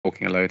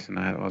talking a load and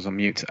I was on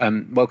mute.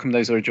 Welcome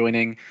those who are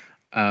joining.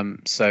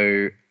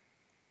 So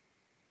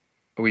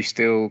we've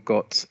still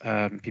got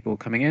people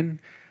coming in,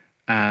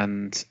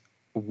 and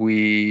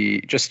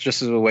we just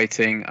as we're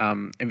waiting,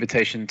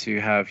 invitation to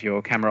have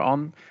your camera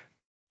on.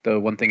 The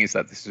one thing is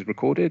that this is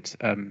recorded,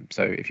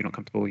 so if you're not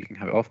comfortable, you can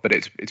have it off. But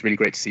it's really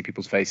great to see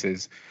people's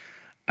faces.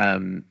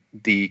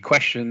 The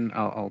question,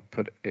 I'll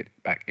put it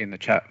back in the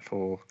chat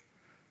for.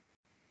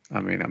 I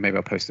mean, maybe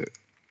I'll post it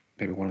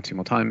maybe one or two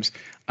more times,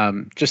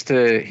 just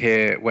to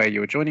hear where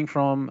you're joining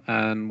from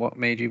and what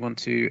made you want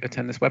to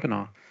attend this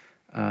webinar.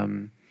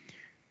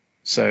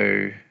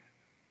 So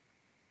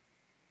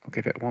I'll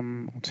give it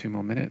 1 or 2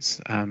 more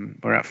minutes.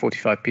 We're at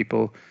 45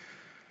 people.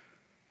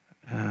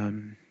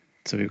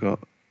 So we've got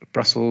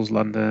Brussels,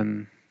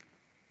 London.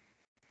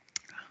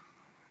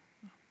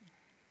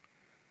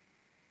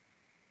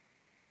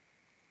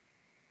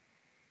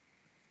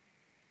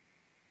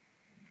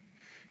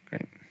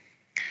 Great.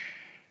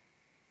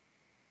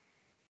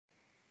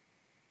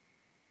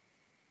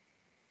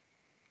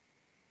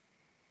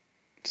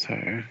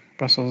 So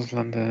Brussels,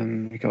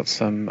 London, we got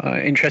some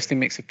interesting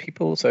mix of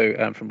people.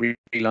 So from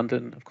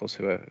London, of course,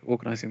 who are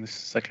organising this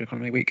Circular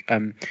Economy Week,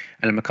 and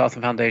the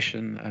MacArthur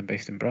Foundation,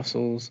 based in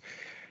Brussels.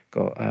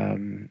 Got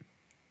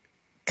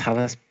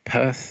Thales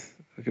Perth,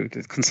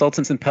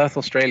 consultants in Perth,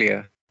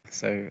 Australia.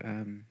 So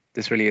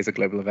this really is a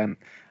global event.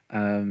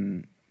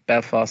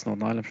 Belfast,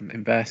 Northern Ireland from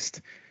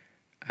Invest.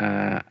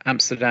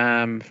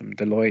 Amsterdam from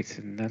Deloitte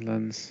in the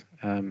Netherlands.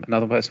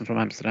 Another person from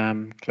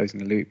Amsterdam, Closing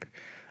the Loop.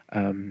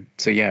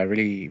 So yeah,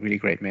 really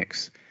great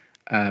mix.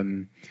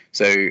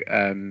 So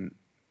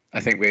I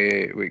think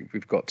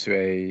we've got to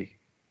a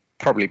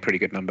probably pretty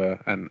good number,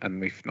 and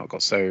we've not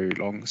got so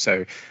long.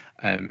 So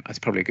it's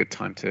probably a good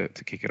time to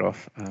kick it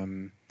off.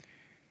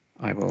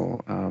 I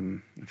will,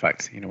 in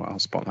fact, you know what, I'll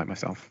spotlight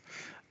myself.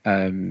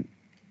 Yeah,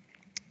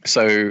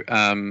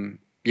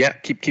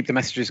 keep the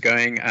messages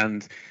going,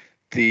 and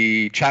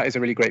the chat is a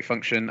really great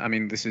function. I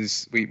mean, this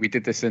is we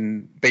did this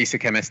in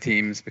basic MS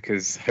Teams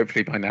because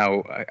hopefully by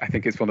now I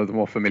think it's one of the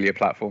more familiar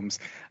platforms,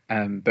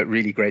 but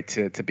really great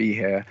to be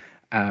here.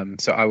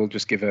 So I will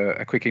just give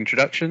a quick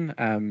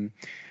introduction.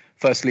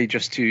 Firstly,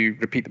 just to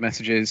repeat the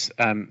messages.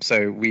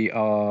 So we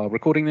are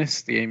recording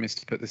this. The aim is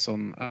to put this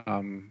on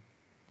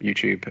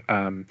YouTube.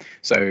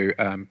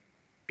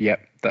 Yeah,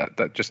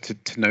 that just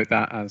to note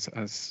that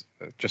as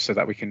just so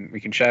that we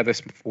can share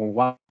this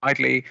more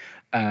widely.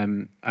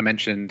 I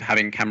mentioned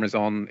having cameras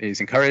on is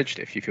encouraged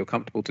if you feel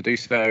comfortable to do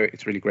so.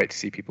 It's really great to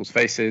see people's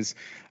faces.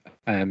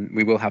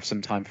 We will have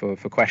some time for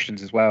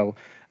questions as well.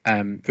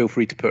 Feel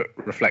free to put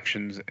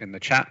reflections in the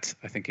chat.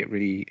 I think it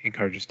really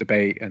encourages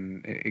debate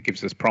and it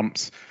gives us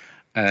prompts.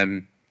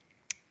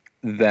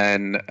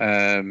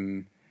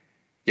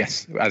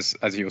 Yes,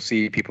 as you'll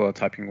see, people are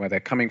typing where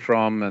they're coming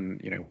from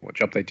and what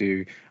job they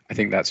do. I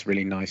think that's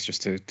really nice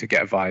just to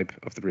get a vibe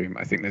of the room.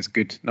 I think there's a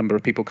good number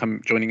of people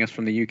joining us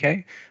from the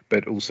UK,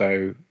 but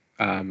also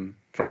from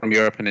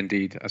Europe, and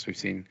indeed, as we've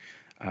seen,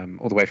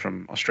 all the way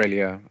from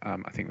Australia.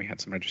 I think we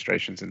had some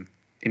registrations in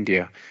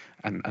India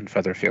and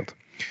further afield.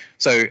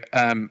 So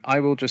I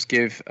will just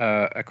give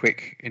a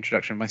quick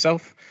introduction of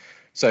myself.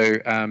 So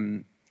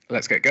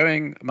let's get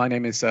going. My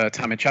name is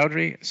Tamir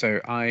Chowdhury. So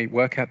I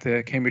work at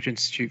the Cambridge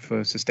Institute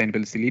for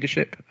Sustainability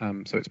Leadership.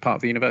 So it's part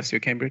of the University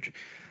of Cambridge.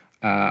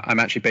 I'm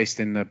actually based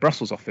in the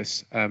Brussels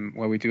office,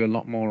 where we do a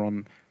lot more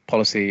on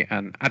policy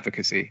and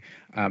advocacy.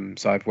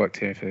 So I've worked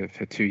here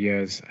for 2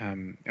 years,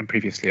 and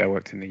previously I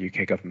worked in the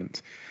UK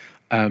government.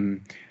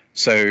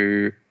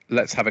 So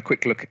let's have a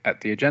quick look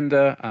at the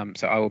agenda.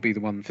 So I will be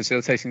the one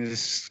facilitating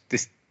this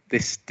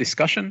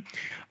discussion.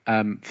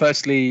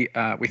 Firstly,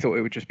 we thought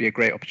it would just be a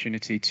great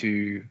opportunity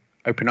to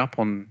open up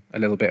on a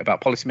little bit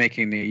about policymaking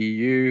in the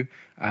EU,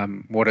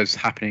 what is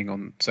happening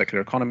on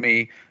circular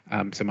economy.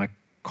 So my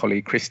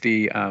colleague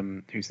Christy,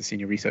 who's the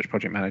Senior Research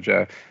Project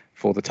Manager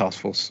for the task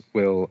force,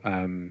 will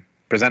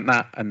present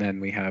that. And then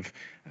we have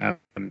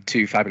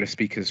 2 fabulous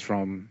speakers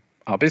from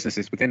our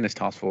businesses within this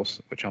task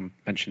force, which I'll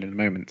mention in a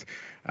moment.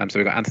 So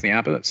we've got Anthony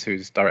Abbots,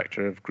 who's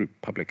Director of Group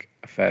Public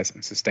Affairs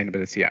and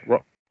Sustainability at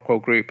Rockwell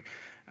Group,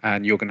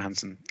 and Jürgen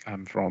Hansen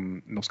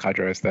from Norsk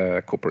Hydro as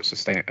the Corporate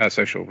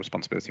Social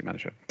Responsibility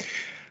Manager.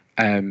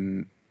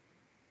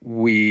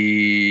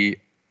 We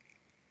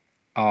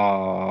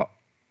are,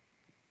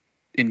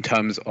 in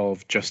terms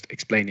of just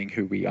explaining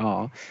who we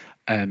are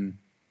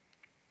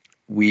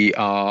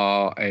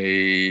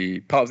a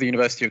part of the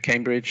University of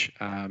Cambridge,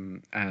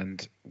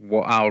 and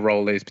what our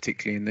role is,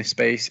 particularly in this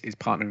space, is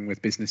partnering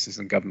with businesses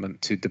and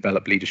government to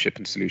develop leadership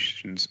and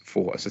solutions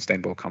for a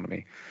sustainable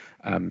economy.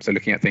 So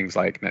looking at things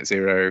like net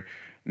zero,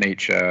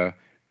 nature,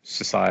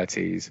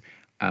 societies,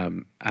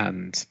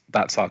 and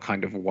that's our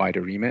kind of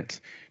wider remit.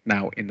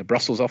 Now, in the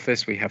Brussels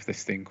office, we have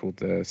this thing called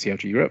the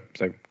CLG Europe,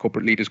 so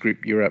Corporate Leaders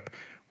Group Europe,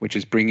 which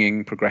is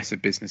bringing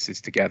progressive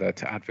businesses together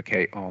to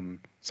advocate on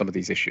some of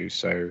these issues.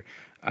 So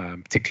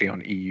particularly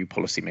on EU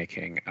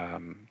policymaking,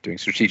 doing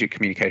strategic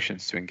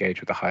communications to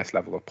engage with the highest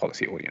level of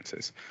policy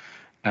audiences.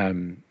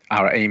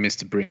 Our aim is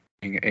to bring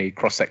a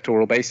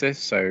cross-sectoral basis.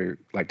 So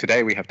like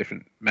today we have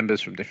different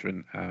members from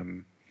different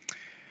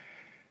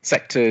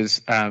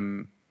sectors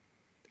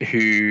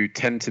who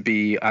tend to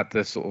be at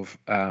the sort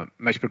of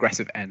most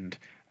progressive end.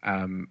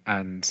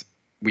 And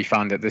we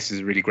found that this is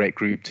a really great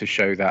group to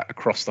show that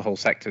across the whole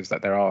sectors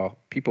that there are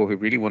people who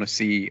really want to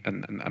see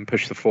and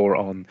push the fore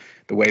on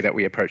the way that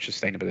we approach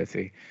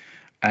sustainability.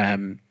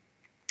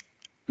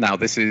 Now,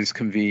 this is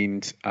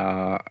convened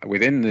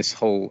within this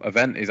whole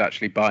event is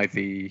actually by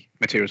the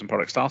Materials and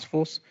Products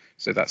Taskforce.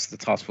 So that's the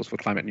Task Force for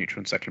Climate Neutral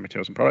and Circular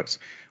Materials and Products.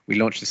 We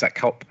launched this at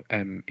COP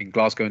in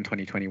Glasgow in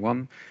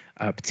 2021,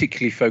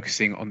 particularly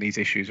focusing on these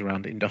issues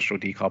around industrial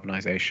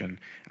decarbonisation.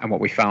 And what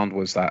we found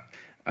was that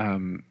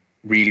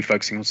really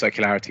focusing on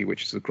circularity,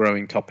 which is a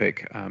growing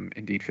topic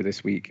indeed for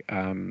this week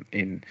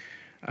in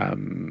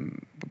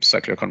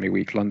Circular Economy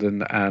Week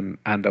London,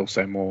 and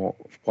also more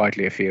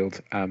widely afield.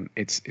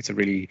 It's a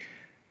really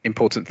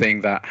important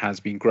thing that has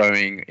been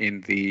growing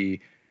in the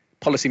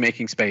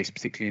policy-making space,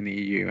 particularly in the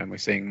EU, and we're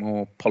seeing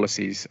more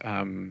policies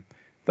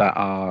that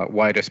are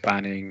wider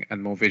spanning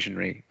and more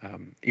visionary.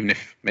 Even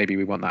if maybe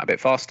we want that a bit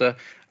faster,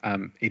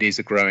 it is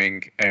a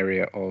growing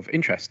area of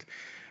interest.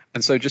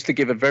 And so just to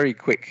give a very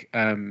quick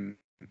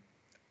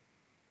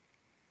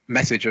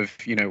message of,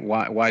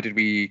 why did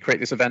we create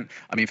this event?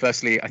 I mean,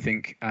 firstly, I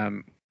think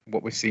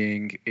what we're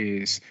seeing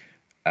is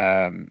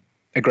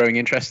a growing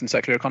interest in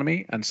circular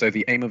economy. And so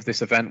the aim of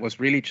this event was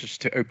really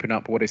just to open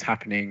up what is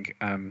happening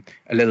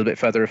a little bit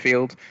further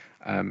afield.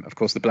 Of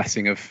course, the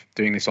blessing of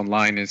doing this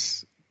online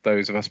is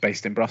those of us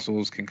based in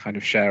Brussels can kind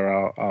of share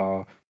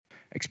our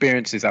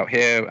experiences out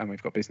here, and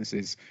we've got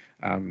businesses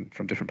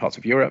from different parts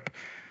of Europe.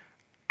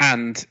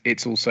 And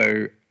it's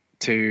also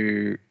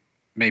to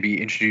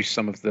maybe introduce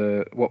some of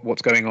the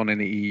what's going on in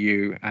the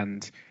EU.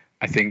 And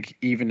I think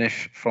even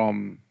if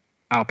from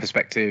our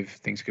perspective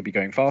things could be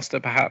going faster,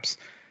 perhaps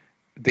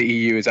the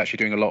EU is actually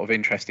doing a lot of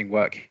interesting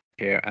work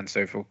here. And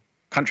so for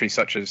countries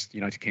such as the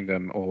United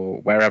Kingdom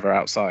or wherever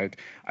outside,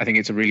 I think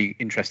it's a really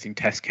interesting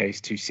test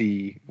case to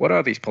see what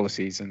are these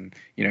policies and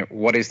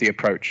what is the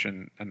approach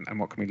and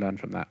what can we learn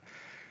from that.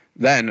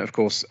 Then, of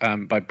course,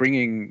 by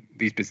bringing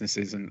these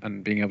businesses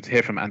and being able to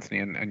hear from Anthony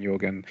and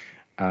Jorgen,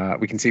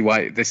 we can see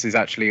why this is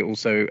actually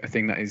also a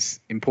thing that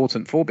is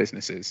important for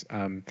businesses.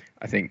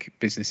 I think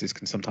businesses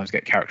can sometimes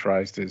get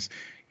characterized as,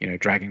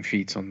 dragging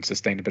feet on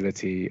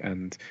sustainability,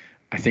 and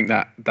I think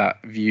that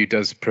view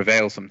does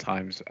prevail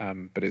sometimes,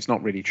 but it's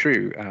not really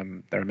true.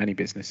 There are many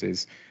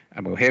businesses,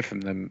 and we'll hear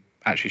from them,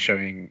 actually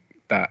showing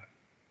that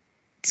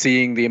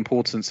seeing the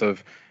importance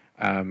of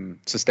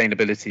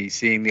sustainability,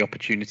 seeing the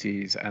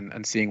opportunities,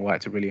 and seeing why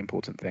it's a really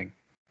important thing.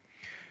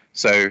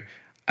 So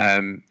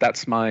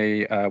that's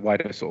my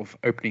wider sort of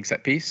opening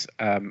set piece.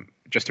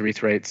 Just to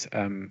reiterate,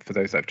 for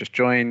those that have just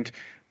joined,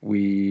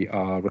 we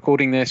are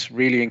recording this.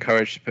 Really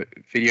encouraged to put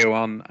video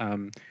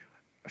on.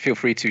 Feel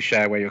free to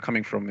share where you're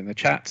coming from in the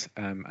chat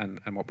and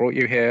what brought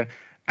you here.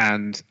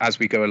 And as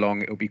we go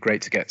along, it will be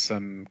great to get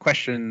some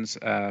questions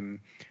and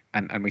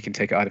we can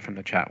take it either from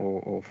the chat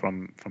or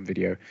from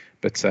video.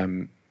 But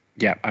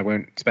yeah, I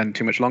won't spend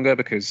too much longer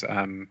because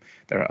there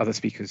are other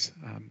speakers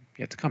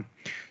yet to come.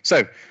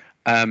 So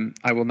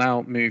I will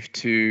now move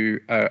to,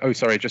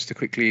 just to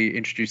quickly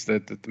introduce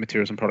the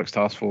Materials and Products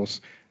Task Force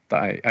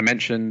that I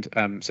mentioned.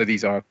 So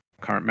these are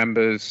current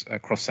members, a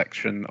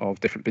cross-section of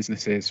different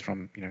businesses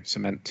from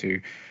cement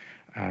to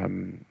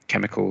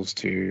chemicals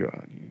to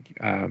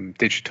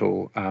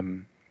digital.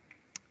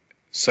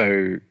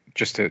 So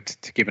just to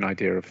give an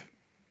idea of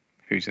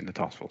who's in the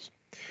task force.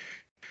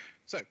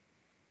 So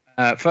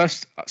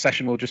first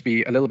session will just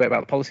be a little bit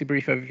about the policy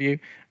brief overview.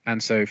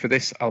 And so for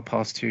this, I'll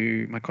pass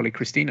to my colleague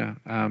Christina.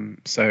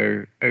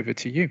 So over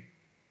to you.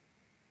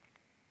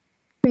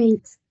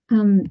 Great.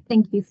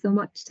 Thank you so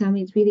much,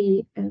 Tammy. It's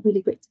really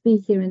great to be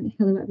here, and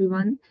hello,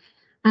 everyone.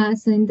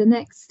 So in the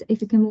next,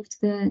 if you can move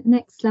to the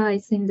next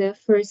slides, in the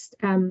first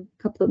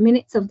couple of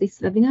minutes of this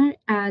webinar,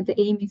 the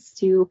aim is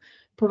to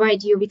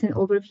provide you with an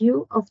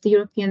overview of the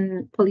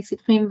European policy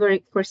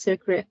framework for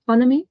circular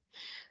economy,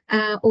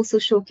 also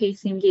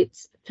showcasing it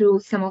through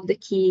some of the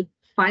key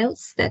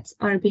files that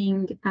are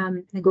being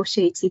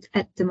negotiated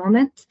at the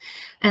moment.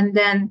 And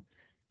then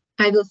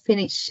I will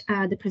finish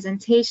the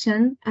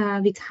presentation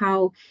with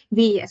how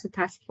we as a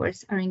task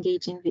force are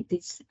engaging with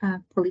these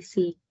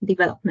policy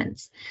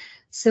developments.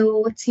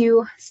 So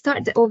to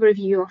start the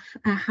overview of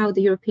how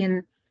the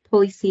European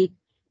policy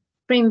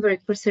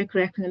framework for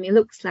circular economy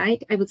looks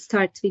like, I would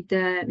start with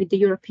the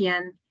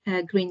European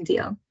Green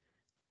Deal.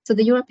 So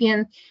the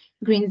European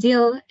Green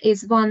Deal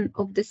is one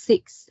of the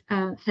 6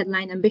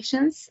 headline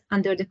ambitions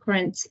under the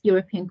current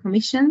European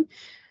Commission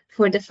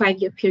for the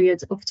 5-year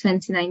period of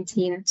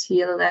 2019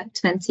 till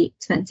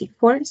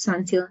 2024, so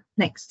until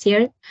next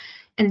year.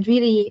 And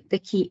really the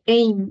key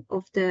aim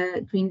of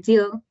the Green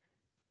Deal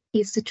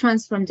is to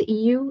transform the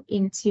EU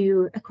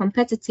into a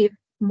competitive,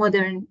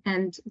 modern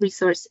and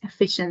resource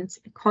efficient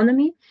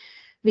economy,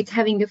 with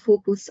having a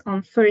focus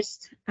on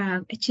first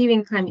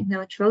achieving climate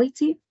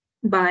neutrality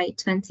by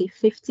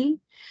 2050,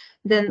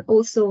 then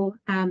also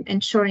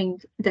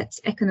ensuring that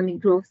economic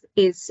growth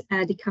is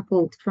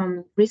decoupled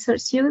from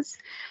resource use,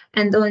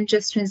 and on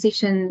just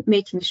transition,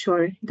 making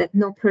sure that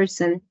no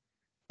person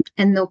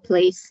and no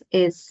place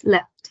is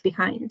left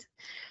behind.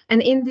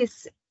 And in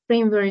this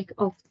framework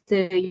of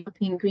the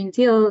European Green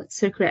Deal,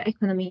 circular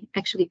economy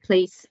actually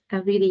plays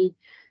a really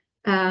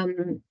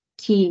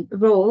key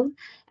role,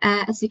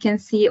 as you can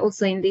see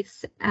also in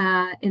this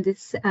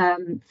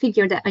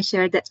figure that I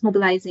shared, that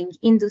mobilizing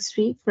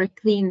industry for a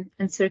clean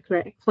and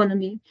circular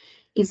economy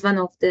is one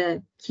of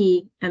the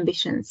key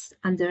ambitions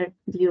under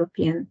the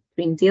European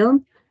Green Deal,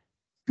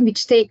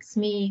 which takes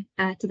me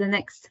to the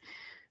next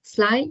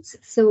slides.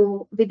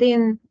 So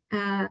within,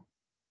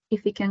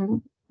 if we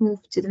can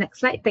move to the next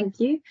slide, thank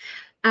you.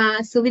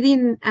 So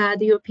within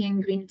the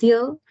European Green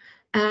Deal,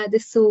 the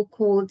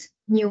so-called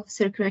new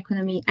circular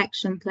economy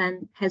action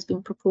plan has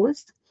been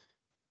proposed.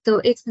 So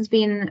it has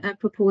been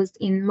proposed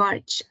in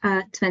March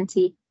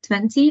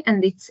 2020,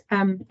 and it's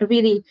a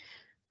really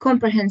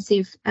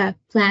comprehensive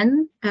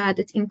plan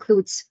that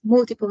includes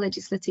multiple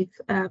legislative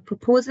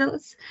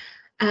proposals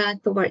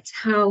towards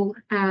how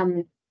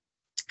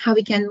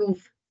we can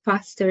move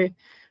faster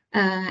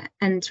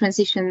and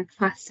transition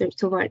faster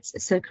towards a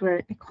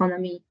circular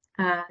economy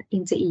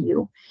in the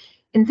EU.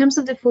 In terms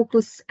of the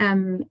focus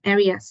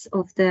areas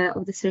of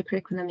the circular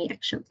economy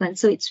action plan,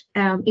 so it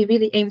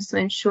really aims to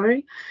ensure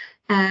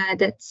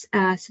that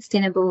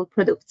sustainable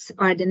products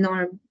are the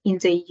norm in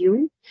the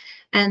EU,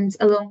 and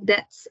along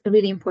that, a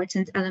really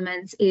important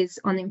element is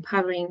on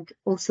empowering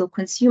also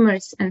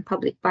consumers and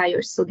public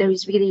buyers. So there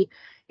is really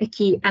a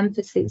key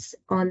emphasis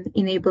on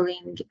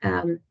enabling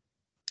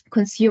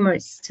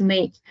consumers to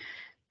make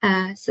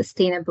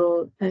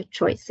sustainable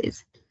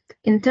choices.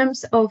 In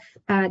terms of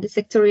the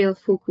sectorial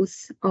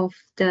focus of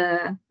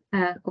the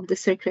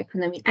circular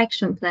economy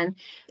action plan,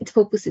 it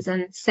focuses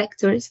on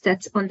sectors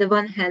that on the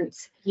one hand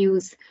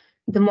use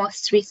the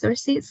most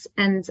resources,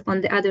 and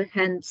on the other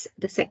hand,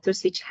 the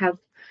sectors which have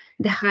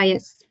the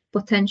highest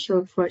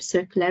potential for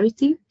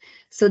circularity.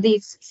 So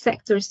these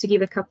sectors, to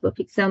give a couple of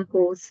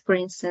examples, for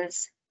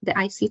instance, the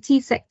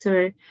ICT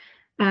sector,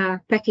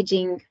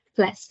 packaging,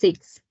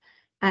 plastics,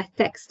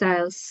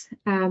 textiles,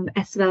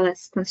 as well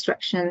as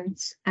construction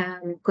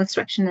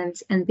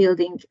and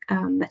building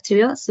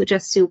materials. So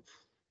just to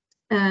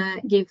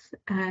give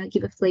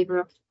a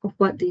flavor of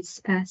what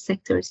these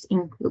sectors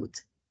include.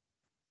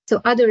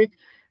 So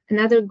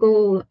another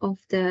goal of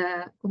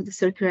the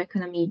circular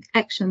economy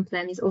action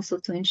plan is also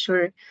to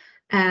ensure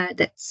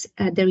that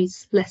there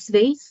is less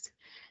waste,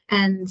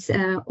 and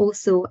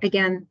also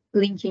again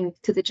linking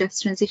to the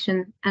just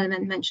transition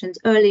element mentioned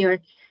earlier,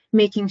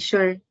 making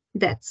sure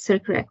that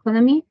circular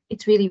economy,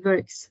 it really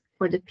works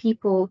for the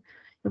people,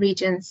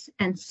 regions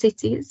and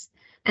cities,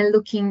 and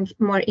looking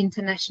more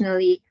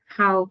internationally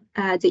how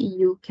the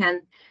EU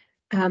can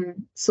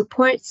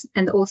support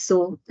and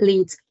also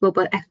lead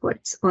global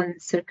efforts on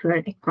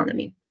circular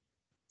economy.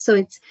 So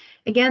it's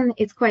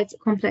quite a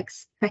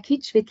complex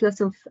package with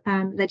lots of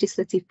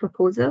legislative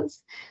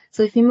proposals.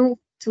 So if we move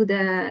to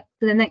the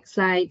next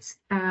slide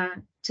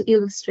to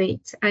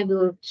illustrate, I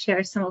will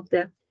share some of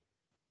the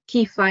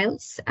key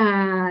files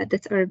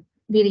that are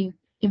really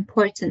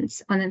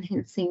important on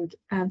enhancing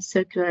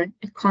circular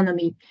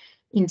economy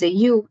in the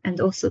EU and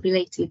also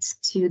related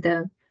to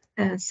the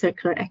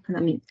circular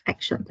economy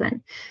action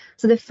plan.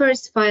 So the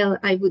first file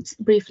I would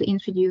briefly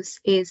introduce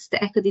is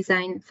the Eco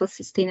Design for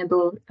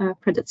Sustainable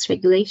Products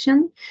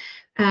Regulation.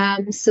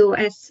 So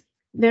as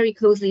very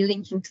closely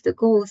linking to the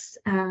goals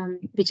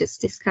we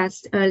just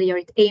discussed earlier,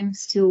 it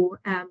aims to,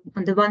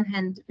 on the one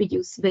hand,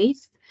 reduce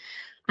waste,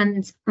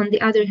 and on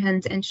the other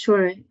hand,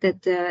 ensure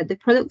that the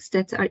products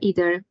that are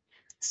either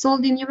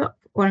sold in Europe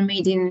or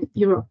made in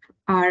Europe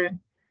are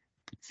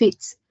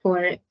fit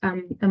for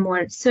a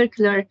more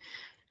circular,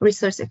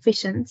 resource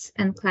efficient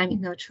and climate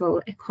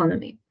neutral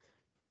economy.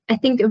 I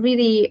think a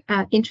really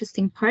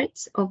interesting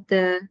part of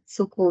the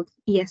so-called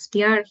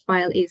ESPR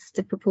file is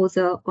the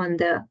proposal on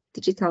the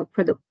digital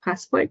product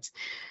passport.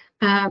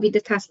 With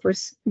the task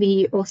force,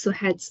 we also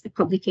had a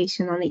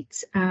publication on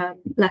it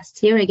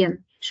last year,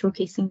 again,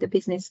 showcasing the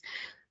business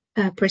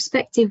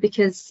perspective,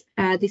 because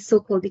the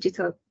so-called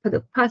digital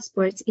product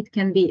passport, it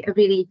can be a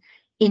really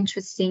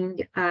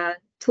interesting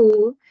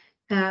tool,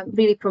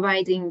 really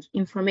providing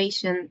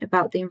information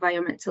about the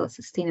environmental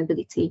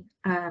sustainability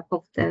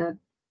of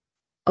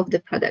the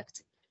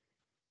product.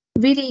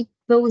 Really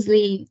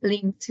closely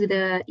linked to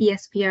the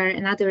ESPR,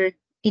 another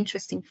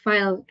interesting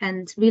file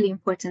and really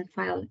important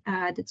file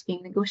that's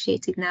being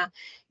negotiated now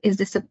is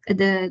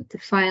the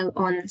file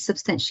on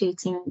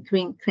substantiating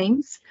green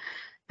claims.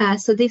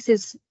 So this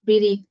is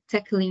really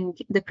tackling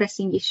the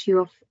pressing issue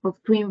of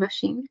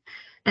greenwashing.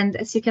 And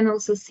as you can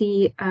also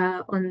see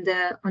on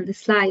the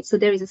slide, so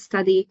there is a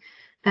study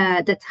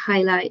that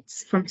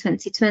highlights from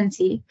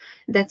 2020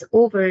 that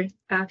over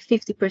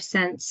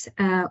 50%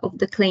 of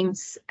the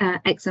claims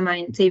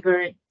examined, they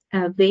were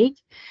vague,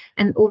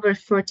 and over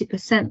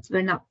 40%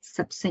 were not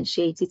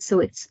substantiated.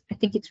 So I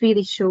think it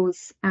really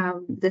shows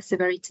the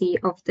severity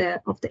of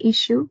the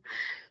issue.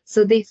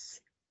 So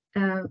this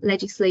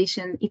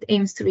legislation, it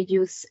aims to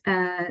reduce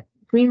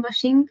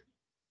greenwashing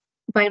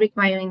by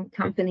requiring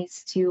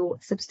companies to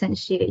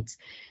substantiate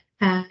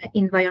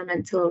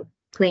environmental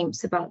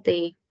claims about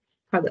their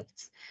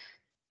products.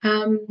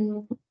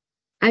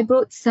 I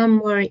brought some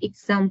more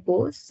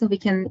examples, so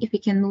if we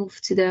can move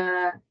to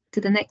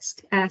the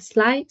next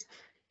slide.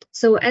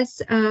 So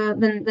as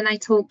when I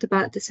talked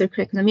about the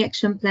Circular Economy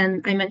Action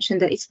Plan, I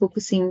mentioned that it's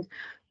focusing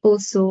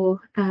also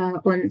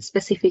on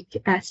specific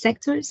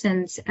sectors,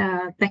 and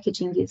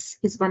packaging is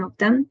one of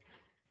them.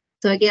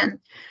 So again,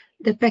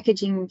 the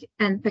packaging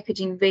and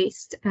packaging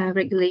waste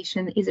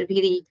regulation is a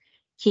really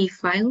key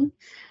file,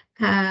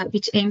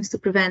 which aims to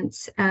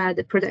prevent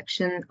the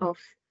production of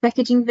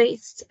packaging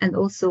waste and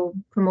also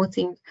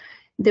promoting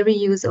the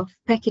reuse of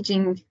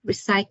packaging,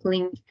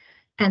 recycling,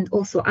 and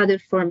also other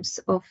forms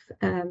of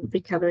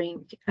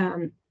recovering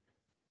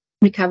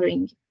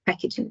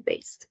packaging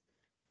waste.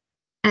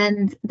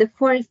 And the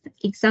fourth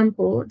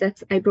example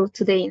that I brought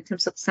today in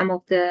terms of some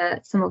of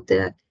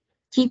the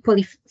key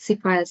policy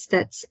files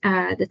that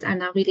are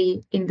now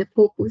really in the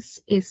focus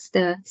is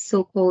the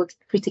so-called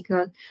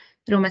Critical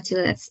Raw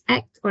Materials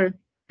Act, or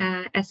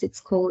as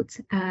it's called,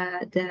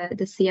 the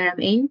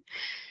CRMA.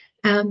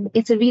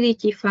 It's a really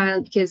key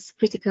file because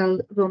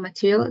critical raw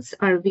materials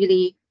are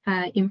really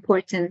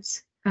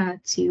important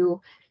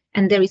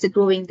and there is a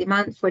growing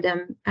demand for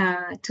them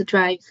to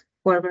drive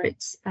forward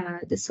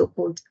the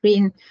so-called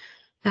green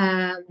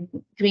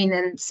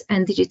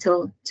and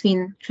digital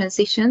twin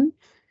transition.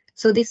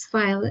 So this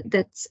file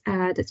that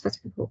was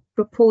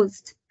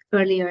proposed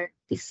earlier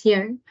this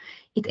year,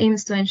 it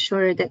aims to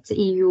ensure that the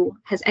EU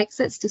has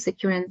access to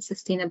secure and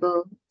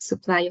sustainable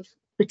supply of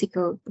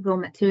critical raw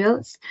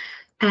materials.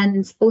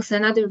 And also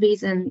another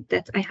reason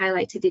that I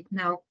highlighted it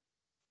now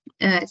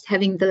as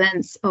having the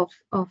lens of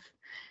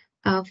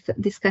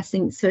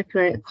discussing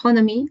circular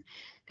economy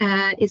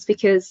is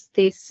because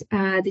this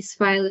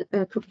file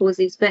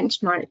proposes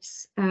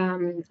benchmarks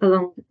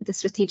along the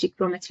strategic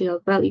raw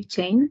material value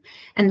chain,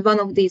 and one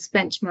of these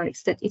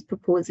benchmarks that it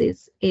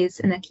proposes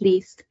is an at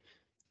least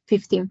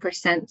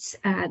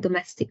 15%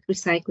 domestic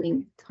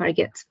recycling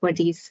target for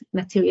these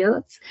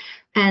materials.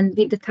 And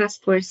with the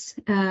task force,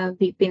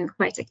 we've been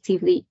quite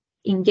actively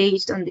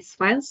engaged on this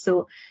file,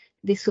 so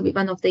this will be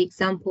one of the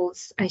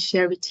examples I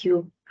share with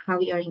you how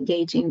we are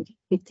engaging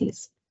with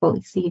this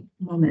policy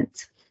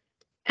moment.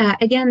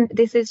 Again,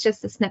 this is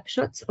just a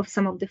snapshot of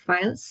some of the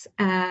files.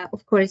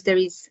 Of course, there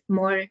is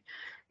more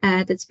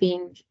that's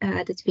being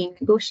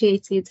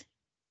negotiated,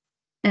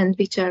 and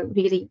which are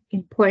really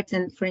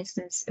important. For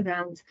instance,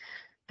 around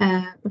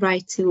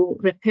right to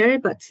repair.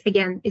 But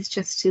again, it's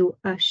just to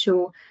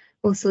show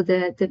also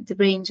the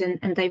range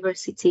and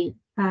diversity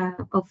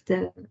of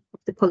the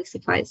policy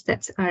files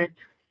that are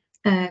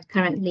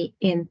currently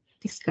in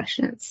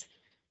discussions.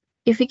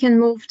 If we can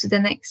move to the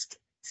next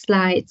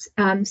slide.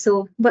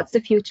 So what's the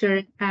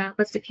future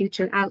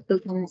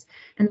outlook,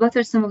 and what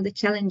are some of the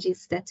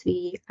challenges that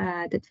we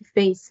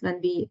face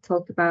when we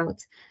talk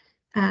about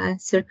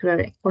circular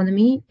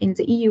economy in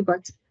the EU,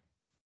 but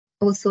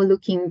also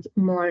looking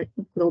more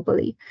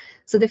globally?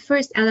 So the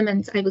first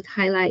element I would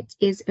highlight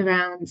is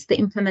around the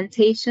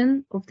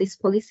implementation of these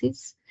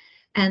policies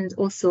and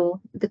also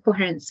the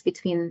coherence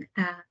between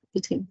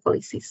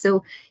policies.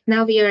 So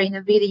now we are in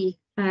a really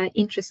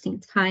interesting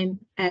time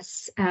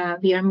as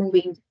we are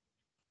moving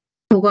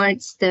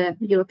towards the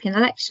European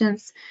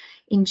elections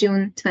in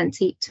June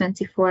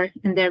 2024,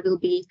 and there will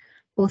be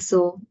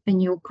also a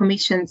new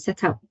commission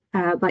set up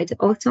by the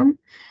autumn.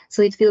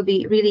 So it will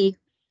be really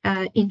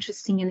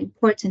interesting and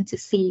important to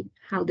see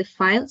how the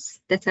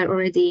files that are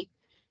already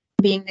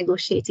being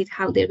negotiated,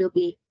 how they will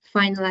be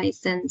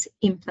finalized and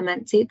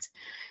implemented.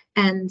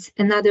 And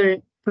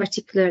another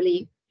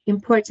particularly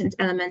important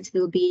element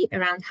will be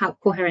around how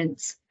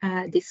coherent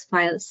these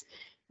files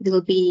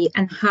will be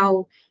and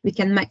how we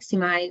can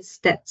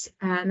maximize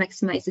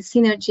the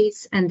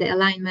synergies and the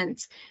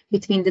alignment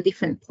between the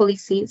different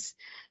policies,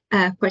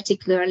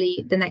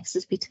 particularly the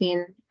nexus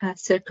between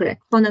circular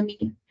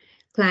economy,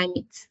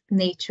 climate,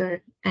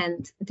 nature,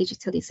 and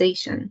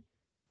digitalization.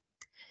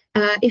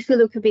 If we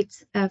look a bit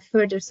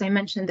further, so I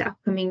mentioned the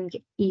upcoming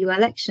EU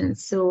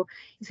elections, so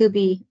it will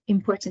be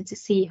important to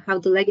see how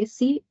the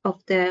legacy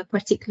of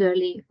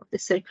particularly of the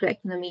Circular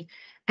Economy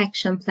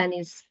Action Plan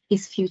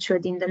is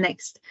featured in the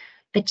next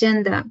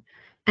agenda,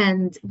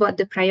 and what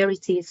the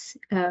priorities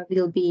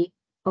will be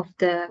of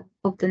the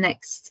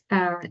next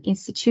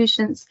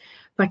institutions,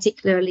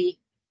 particularly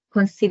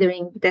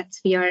considering that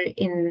we are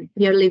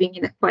living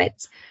in a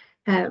quite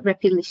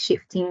rapidly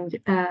shifting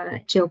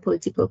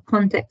geopolitical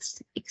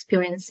context,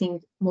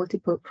 experiencing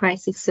multiple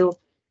crises. So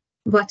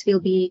what will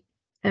be,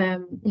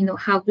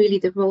 how really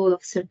the role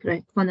of circular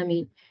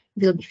economy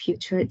will be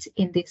featured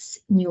in this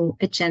new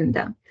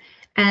agenda.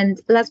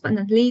 And last but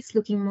not least,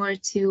 looking more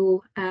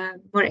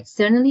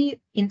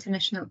externally,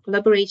 international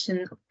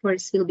collaboration, of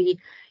course, will be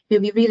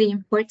really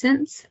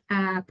important,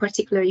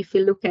 particularly if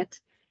we look at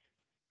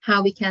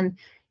how we can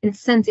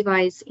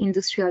incentivize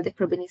industrial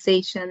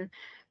decarbonization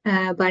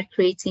by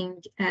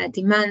creating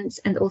demands,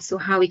 and also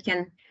how we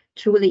can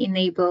truly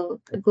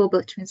enable a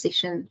global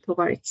transition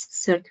towards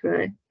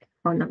circular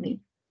economy.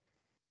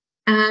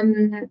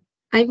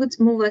 I would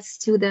move us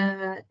to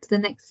the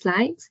next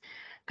slide.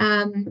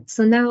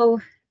 So now,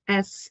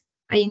 as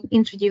I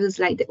introduce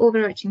like the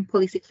overarching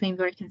policy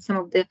framework and some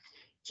of the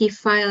key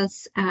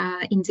files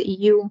in the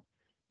EU,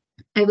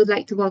 I would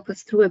like to walk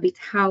us through a bit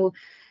how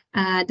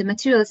the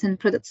Materials and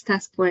Products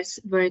Taskforce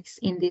works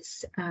in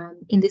this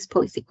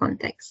policy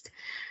context.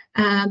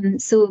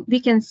 So we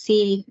can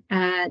see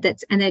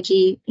that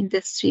energy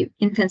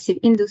intensive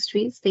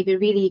industries, they will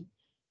really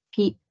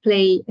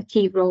play a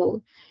key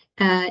role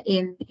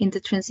in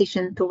the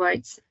transition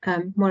towards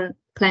more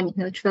climate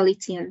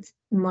neutrality and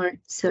more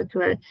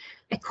circular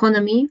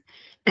economy,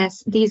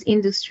 as these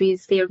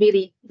industries, they are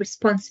really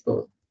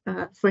responsible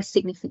for a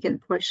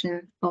significant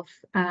portion of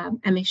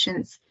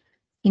emissions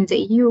in the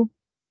EU,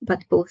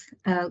 but both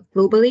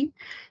globally.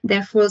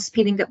 Therefore,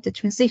 speeding up the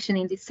transition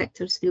in these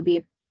sectors will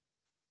be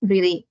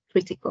really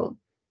critical.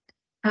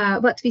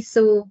 What we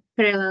saw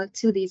parallel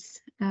to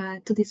these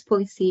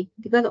policy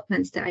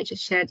developments that I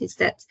just shared is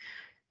that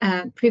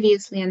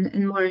previously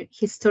and more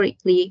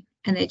historically,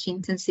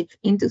 energy-intensive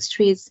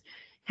industries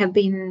have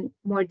been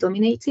more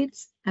dominated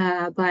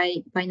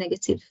by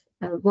negative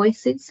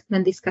voices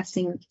when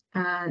discussing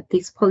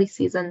these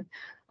policies on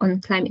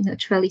climate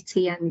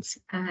neutrality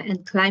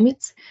and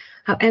climate.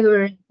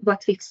 However,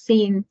 what we've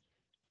seen,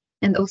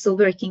 and also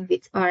working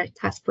with our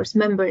task force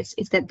members,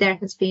 is that there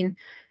has been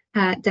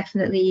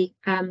definitely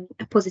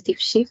a positive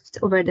shift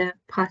over the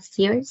past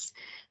years,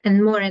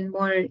 and more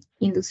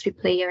industry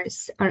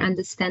players are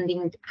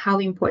understanding how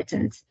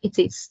important it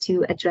is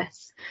to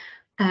address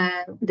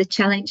the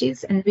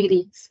challenges and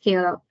really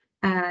scale up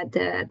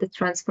the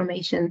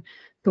transformation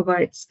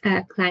towards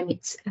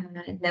climate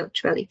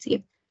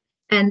neutrality.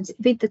 And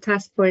with the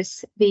task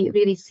force, we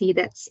really see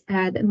that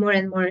more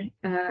and more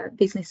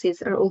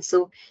businesses are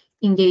also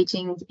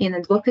engaging in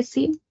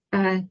advocacy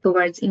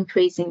towards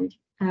increasing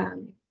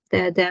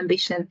the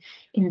ambition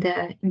in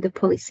the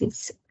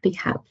policies we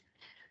have.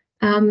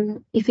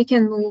 If we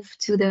can move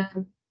to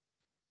the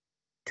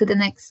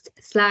next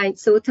slide.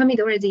 So Tamid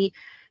already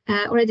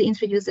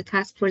introduced the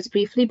task force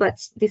briefly,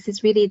 but this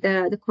is really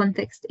the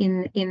context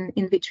in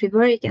which we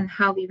work and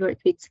how we work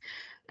with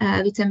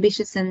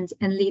ambitious and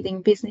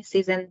leading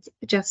businesses. And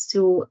just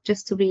to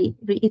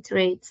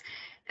reiterate,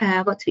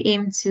 what we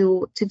aim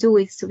to do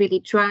is to really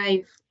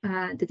drive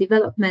the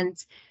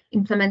development,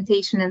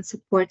 implementation, and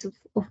support of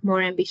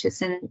more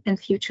ambitious and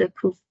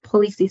future-proof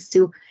policies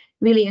to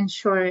really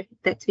ensure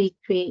that we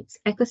create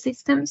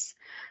ecosystems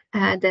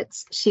that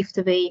shift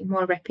away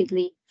more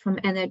rapidly from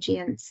energy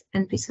and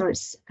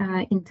resource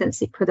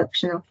intensive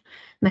production of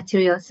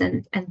materials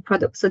and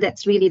products. So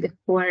that's really the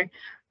core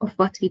of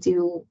what we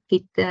do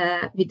with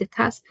the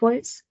task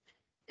force.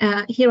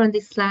 Here on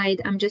this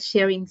slide, I'm just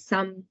sharing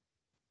some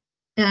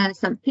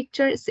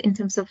pictures in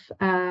terms of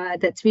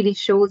that really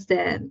shows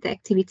the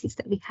activities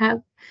that we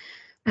have.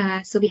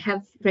 So we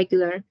have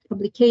regular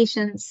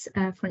publications,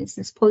 for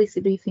instance,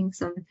 policy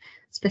briefings on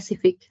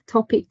specific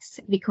topics.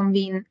 We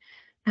convene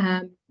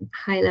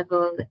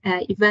high-level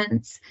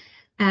events.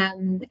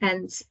 And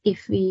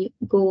if we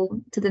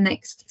go to the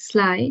next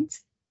slide,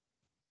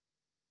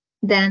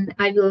 then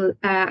I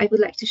would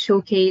like to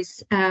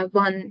showcase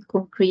one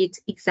concrete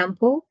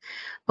example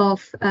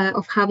of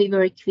how we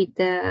work with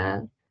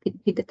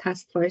the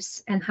task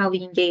force and how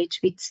we engage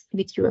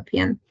with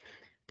European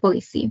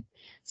policy.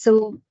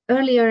 So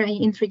earlier I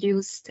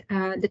introduced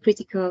the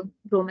Critical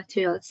Raw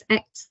Materials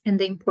Act and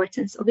the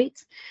importance of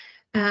it.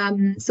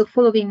 So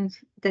following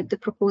that, the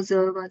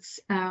proposal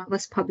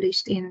was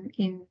published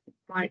in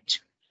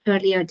March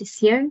earlier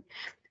this year.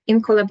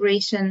 In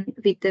collaboration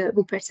with the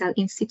Wuppertal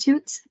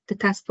Institute, the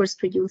task force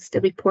produced a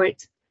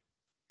report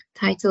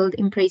titled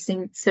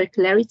Embracing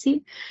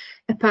Circularity,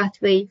 a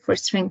pathway for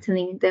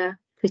strengthening the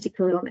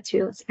Critical Raw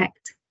Materials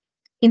Act.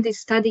 In this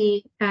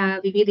study,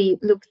 we really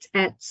looked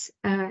at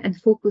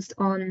and focused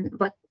on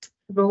what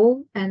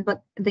role and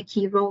what the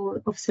key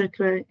role of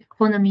circular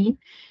economy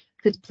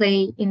could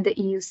play in the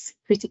EU's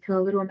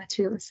Critical Raw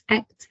Materials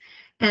Act,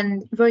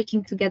 and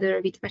working together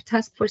with our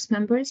task force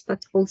members,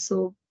 but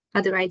also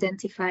other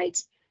identified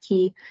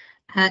key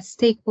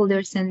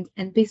stakeholders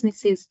and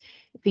businesses,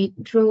 we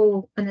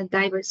draw on a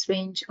diverse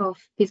range of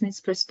business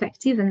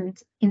perspective. And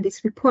in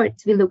this report,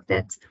 we looked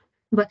at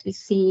what we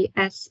see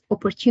as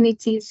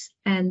opportunities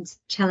and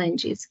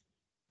challenges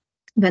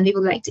when we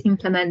would like to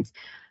implement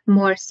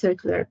more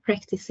circular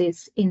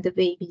practices in the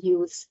way we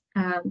use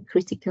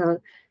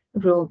critical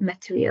raw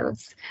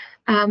materials.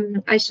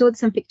 I showed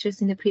some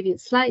pictures in the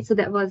previous slide. So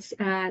that was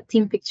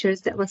team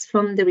pictures that was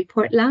from the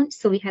report launch.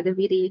 So we had a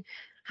really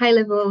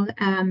high-level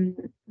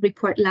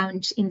report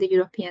launch in the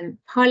European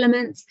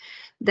Parliament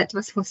that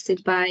was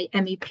hosted by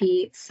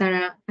MEP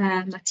Sarah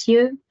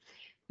Mathieu,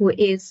 who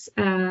is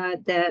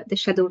the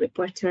shadow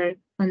reporter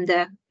on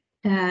the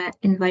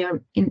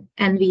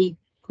Envy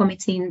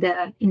committee in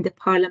the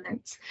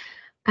Parliament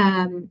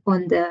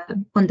on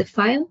the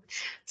file.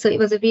 So it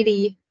was a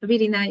really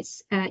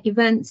nice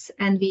event,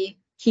 and we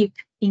keep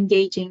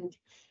engaging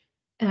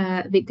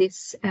with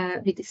this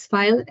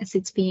file as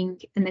it's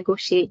being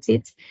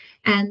negotiated,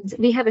 and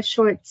we have a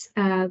short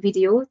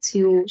video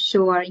to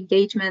show our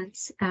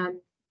engagement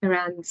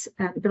around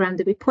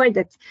the report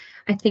that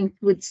I think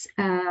would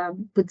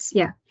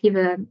give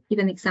an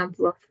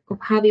example of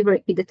how we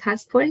work with the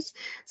task force.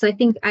 So I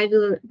think I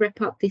will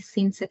wrap up this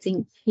scene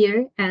setting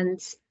here,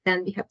 and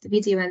then we have the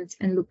video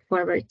and look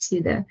forward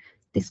to the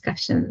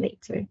discussion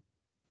later.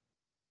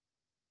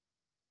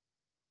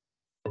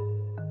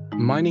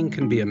 Mining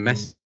can be a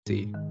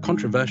messy,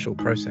 controversial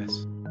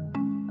process.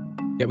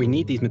 Yet we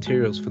need these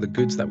materials for the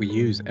goods that we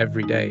use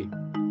every day.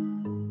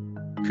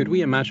 Could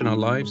we imagine our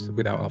lives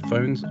without our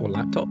phones or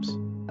laptops?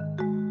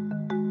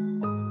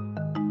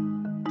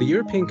 The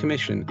European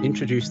Commission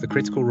introduced the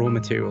Critical Raw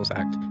Materials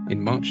Act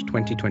in March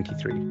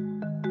 2023,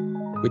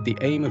 with the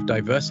aim of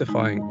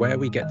diversifying where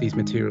we get these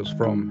materials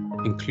from,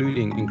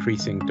 including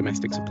increasing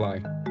domestic supply.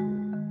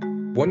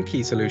 One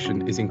key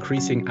solution is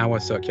increasing our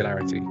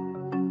circularity.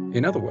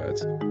 In other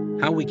words,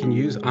 how we can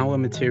use our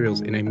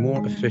materials in a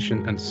more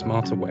efficient and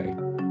smarter way.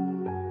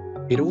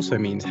 It also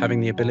means having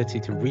the ability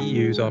to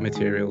reuse our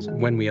materials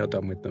when we are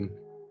done with them.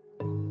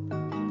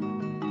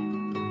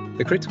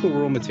 The Critical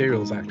Raw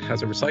Materials Act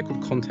has a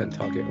recycled content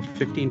target of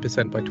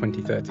 15% by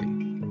 2030.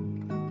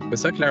 But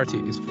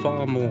circularity is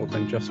far more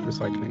than just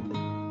recycling.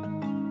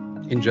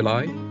 In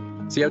July,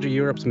 CLG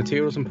Europe's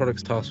Materials and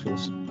Products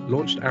Taskforce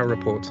launched our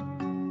report.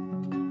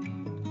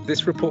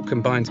 This report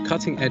combines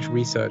cutting-edge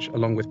research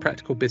along with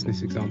practical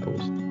business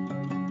examples.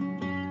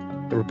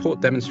 The report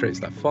demonstrates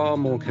that far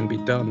more can be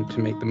done to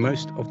make the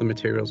most of the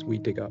materials we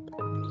dig up.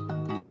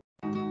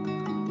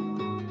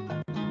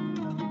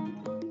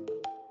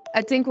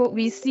 I think what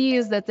we see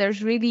is that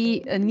there's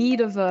really a need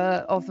of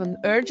an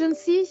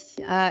urgency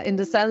in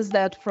the sense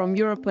that from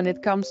Europe, when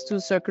it comes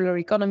to circular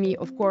economy,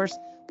 of course,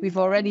 we've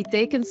already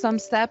taken some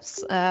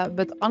steps,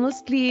 but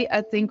honestly,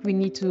 I think we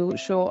need to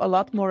show a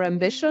lot more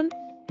ambition.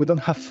 We don't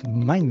have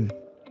mines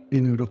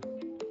in Europe.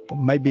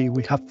 Maybe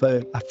we have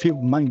a few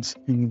mines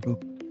in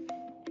Europe.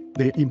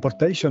 The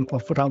importation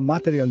of raw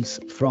materials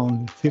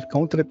from third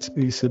countries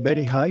is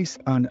very high,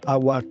 and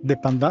our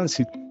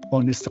dependency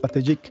on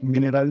strategic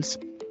minerals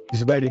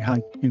is very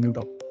high in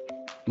Europe.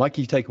 My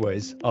key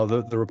takeaways are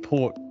that the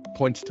report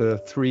points to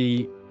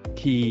 3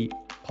 key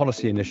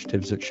policy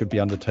initiatives that should be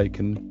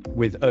undertaken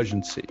with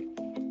urgency.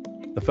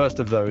 The first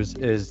of those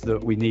is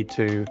that we need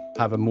to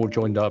have a more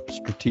joined up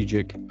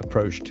strategic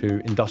approach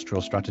to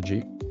industrial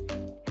strategy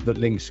that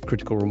links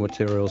critical raw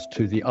materials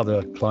to the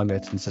other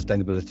climate and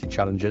sustainability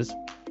challenges.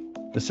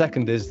 The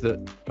second is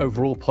that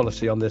overall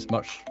policy on this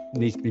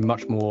needs to be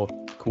much more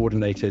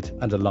coordinated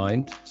and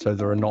aligned, so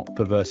there are not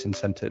perverse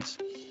incentives.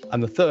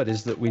 And the third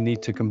is that we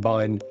need to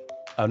combine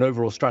an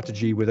overall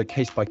strategy with a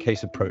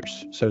case-by-case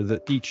approach so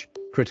that each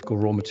critical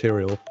raw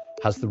material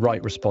has the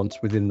right response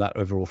within that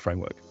overall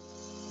framework.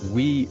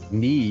 We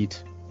need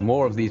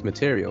more of these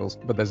materials,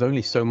 but there's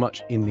only so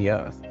much in the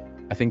earth.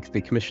 I think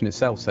the Commission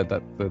itself said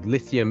that the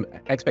lithium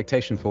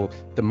expectation for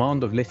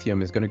demand of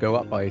lithium is going to go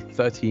up by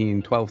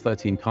 12,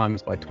 13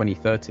 times by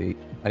 2030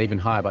 and even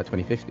higher by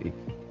 2050.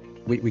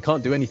 We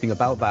can't do anything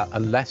about that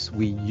unless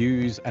we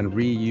use and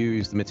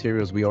reuse the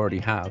materials we already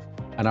have.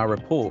 And our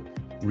report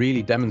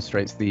really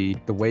demonstrates the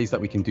ways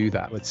that we can do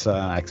that. It's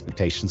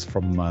expectations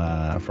from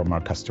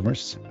our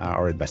customers,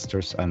 our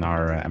investors, and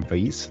our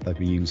employees that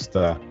we use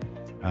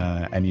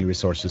any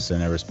resources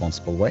in a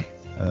responsible way.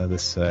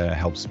 This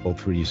helps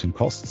both reducing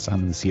costs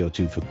and the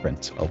CO2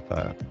 footprint of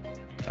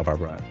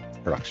our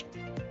production.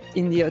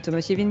 In the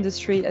automotive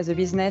industry, as a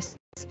business,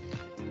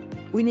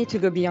 we need to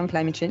go beyond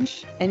climate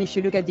change. And if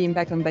you look at the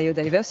impact on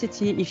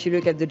biodiversity, if you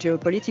look at the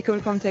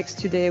geopolitical context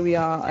today we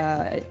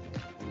are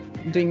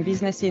doing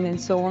business in and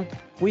so on,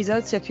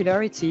 without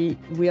circularity,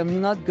 we are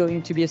not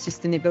going to be a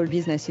sustainable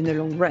business in the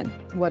long run.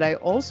 What I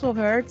also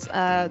heard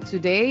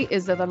today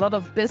is that a lot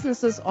of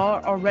businesses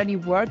are already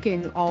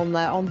working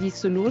on these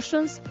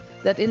solutions,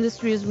 that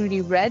industry is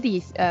really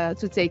ready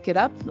to take it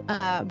up,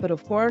 but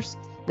of course,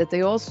 that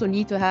they also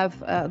need to have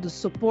the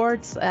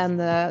support and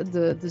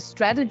the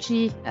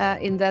strategy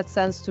in that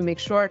sense to make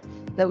sure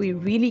that we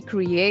really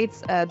create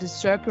the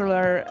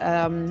circular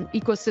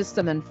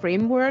ecosystem and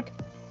framework.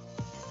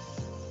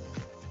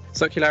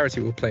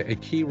 Circularity will play a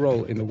key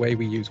role in the way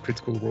we use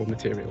critical raw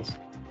materials.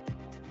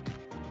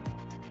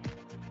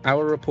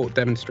 Our report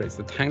demonstrates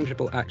the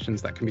tangible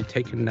actions that can be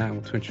taken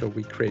now to ensure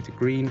we create a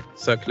green,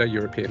 circular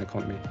European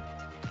economy.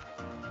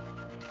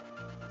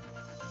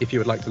 If you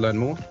would like to learn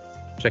more,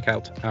 check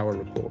out our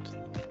report.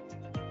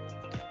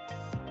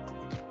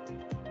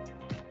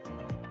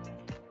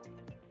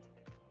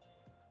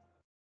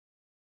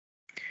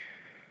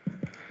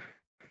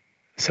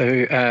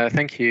 So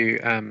thank you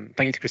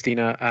to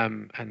Christina,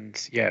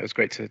 and yeah, it was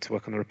great to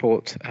work on the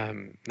report.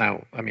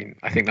 Now, I mean,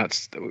 I think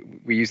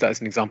we use that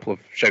as an example of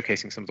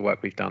showcasing some of the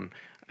work we've done,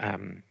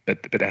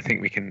 but I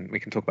think we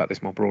can talk about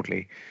this more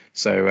broadly.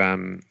 So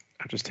I'll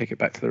just take it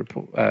back to the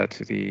report,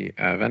 to the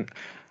event.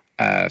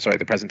 Sorry,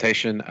 the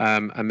presentation,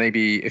 and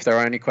maybe if there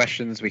are any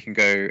questions, we can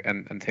go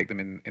and take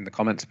them in the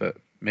comments. But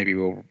maybe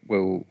we'll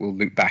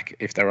loop back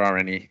if there are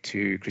any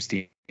to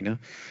Christina cleaner.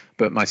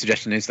 But my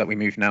suggestion is that we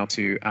move now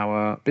to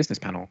our business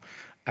panel.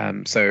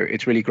 So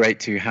it's really great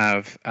to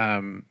have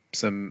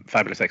some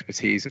fabulous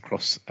expertise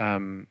across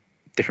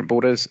different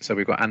borders. So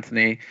we've got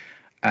Anthony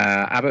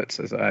Abbott,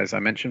 as I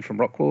mentioned, from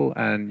Rockwool,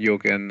 and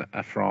Jürgen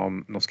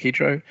from Norsk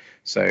Hydro.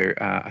 So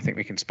I think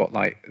we can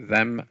spotlight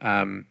them.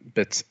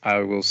 But I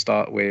will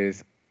start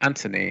with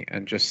Anthony,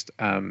 and just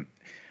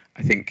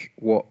I think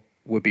what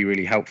would be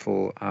really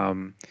helpful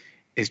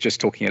is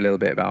just talking a little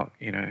bit about,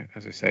 you know,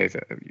 as I say,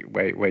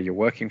 where you're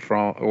working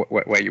from, or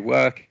where you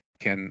work,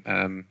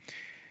 and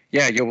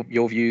yeah,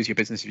 your views, your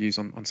business views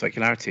on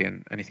circularity,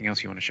 and anything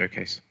else you want to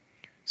showcase.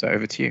 So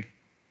over to you.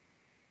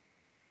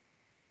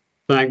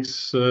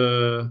 Thanks,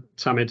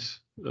 Tamid,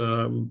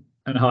 and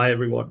hi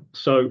everyone.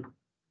 So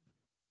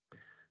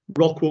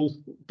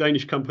Rockwool,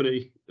 Danish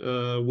company,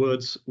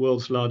 world's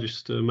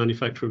largest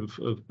manufacturer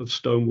of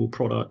stone wool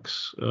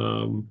products.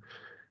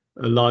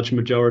 A large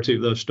majority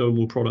of those stone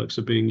wool products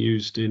are being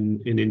used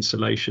in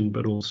insulation,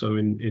 but also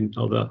in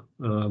other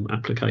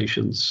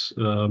applications,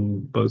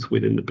 both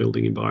within the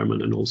building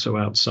environment and also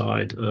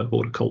outside,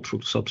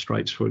 horticultural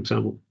substrates, for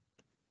example.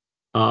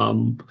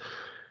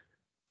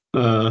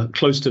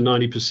 Close to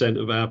 90%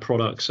 of our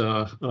products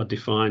are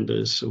defined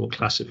as, or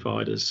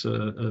classified as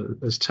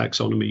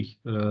taxonomy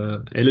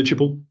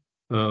eligible.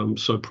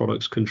 So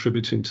products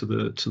contributing to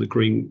the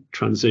green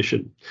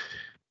transition.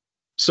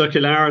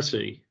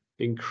 Circularity,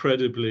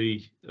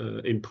 incredibly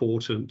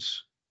important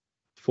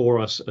for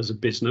us as a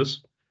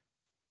business.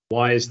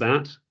 Why is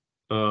that?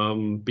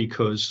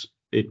 Because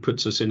it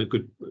puts us in a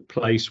good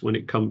place when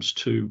it comes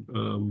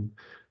to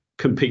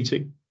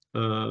competing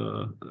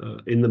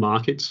in the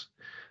markets.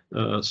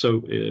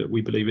 So we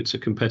believe it's a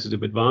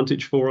competitive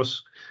advantage for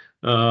us.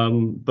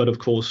 But of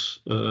course,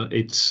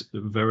 it's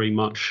very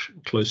much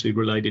closely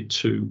related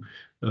to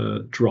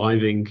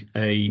driving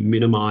a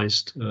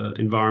minimized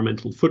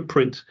environmental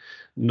footprint,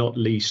 not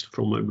least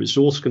from a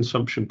resource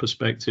consumption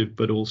perspective,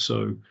 but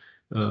also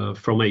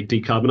from a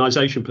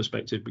decarbonization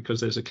perspective,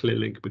 because there's a clear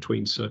link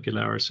between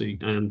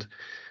circularity and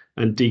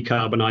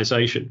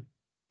decarbonization.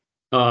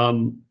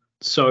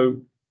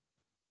 So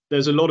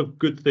there's a lot of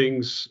good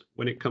things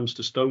when it comes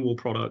to stone wool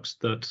products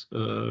that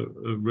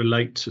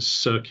relate to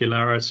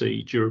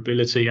circularity,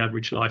 durability,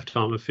 average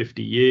lifetime of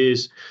 50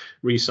 years,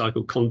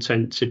 recycled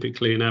content.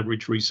 Typically, an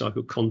average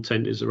recycled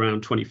content is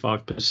around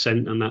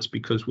 25%, and that's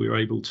because we're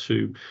able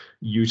to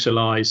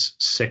utilize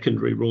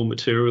secondary raw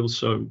materials,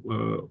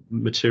 so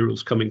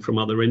materials coming from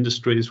other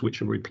industries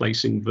which are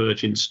replacing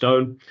virgin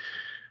stone.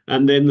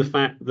 And then the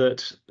fact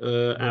that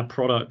our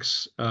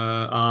products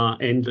are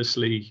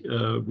endlessly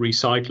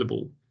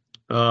recyclable.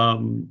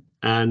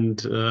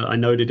 And I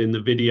noted in the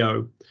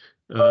video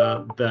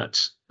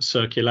that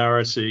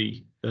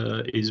circularity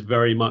is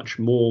very much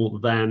more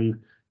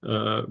than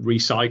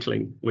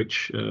recycling,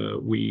 which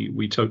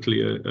we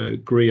totally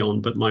agree on.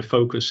 But my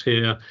focus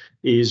here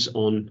is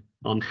on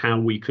how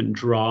we can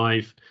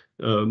drive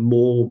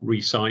more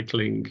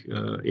recycling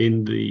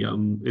in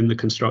the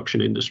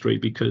construction industry,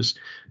 because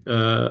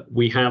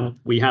we have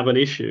an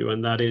issue,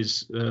 and that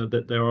is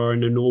that there are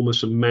an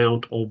enormous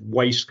amount of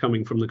waste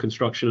coming from the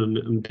construction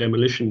and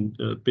demolition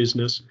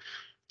business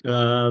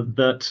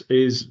that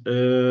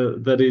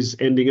is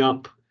ending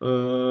up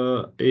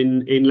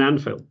in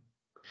landfill.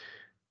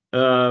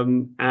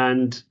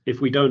 And if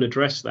we don't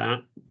address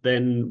that,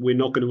 then we're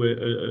not going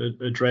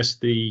to address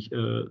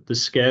the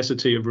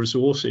scarcity of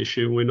resource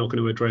issue. We're not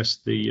going to address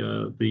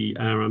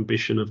our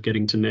ambition of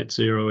getting to net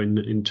zero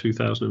in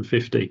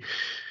 2050.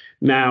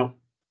 Now,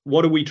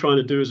 what are we trying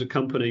to do as a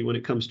company when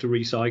it comes to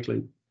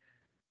recycling?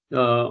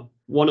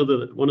 One of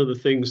the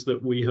things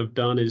that we have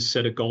done is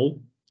set a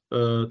goal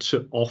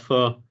to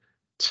offer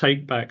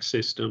take-back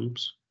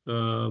systems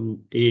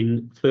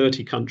in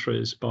 30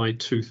 countries by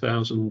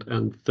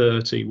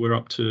 2030. We're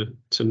up to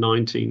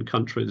 19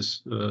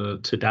 countries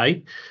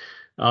today.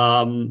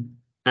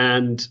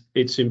 And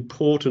it's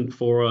important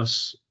for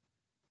us,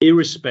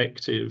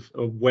 irrespective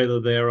of whether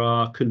there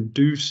are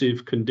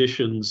conducive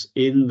conditions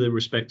in the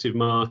respective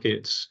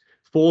markets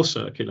for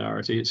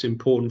circularity, it's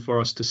important for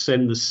us to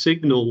send the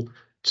signal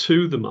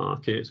to the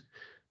market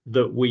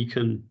that we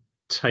can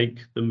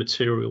take the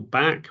material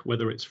back,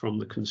 whether it's from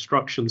the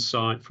construction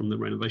site, from the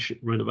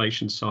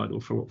renovation site,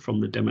 or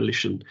from the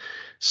demolition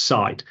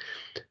site.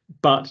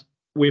 But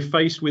we're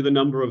faced with a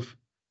number of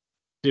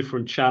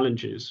different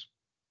challenges,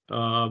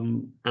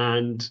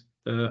 and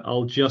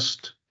I'll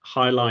just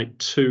highlight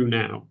two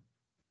now.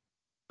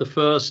 The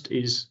first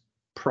is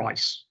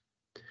price.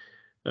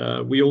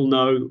 We all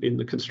know in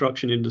the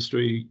construction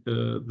industry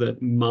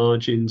that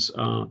margins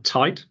are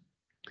tight,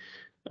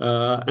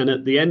 and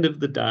at the end of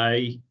the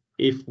day,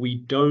 if we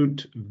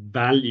don't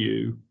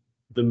value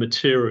the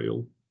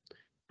material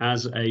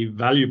as a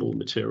valuable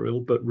material,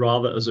 but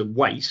rather as a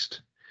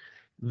waste,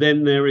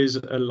 then there is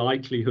a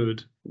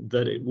likelihood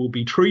that it will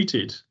be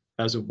treated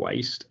as a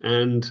waste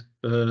and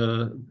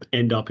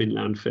end up in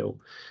landfill.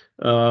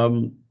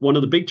 One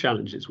of the big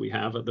challenges we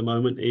have at the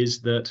moment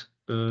is that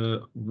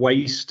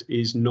waste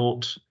is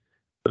not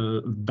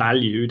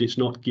valued. It's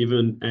not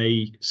given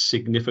a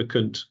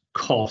significant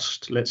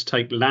cost, let's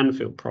take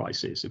landfill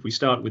prices. If we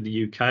start with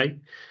the UK,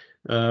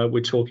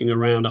 we're talking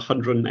around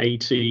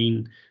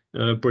 118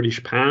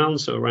 British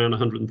pounds, so around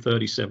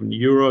 137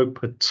 euro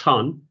per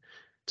tonne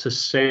to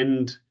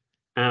send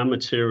our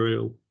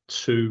material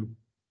to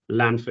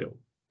landfill.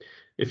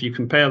 If you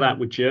compare that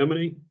with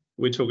Germany,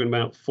 we're talking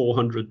about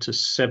 400 to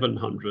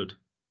 700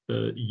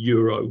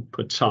 euro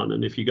per tonne.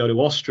 And if you go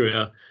to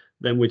Austria,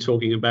 then we're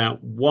talking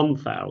about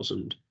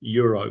 1,000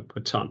 euro per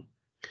tonne.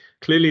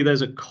 Clearly,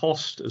 there's a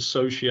cost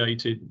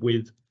associated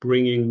with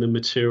bringing the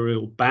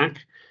material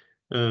back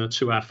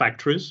to our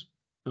factories.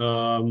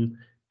 And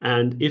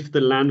if the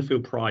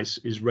landfill price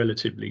is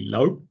relatively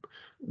low,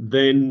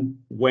 then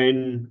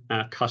when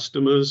our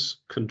customers,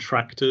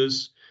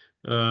 contractors,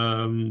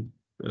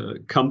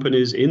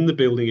 companies in the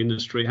building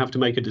industry have to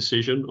make a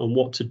decision on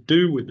what to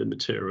do with the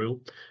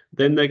material,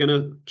 then they're going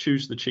to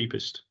choose the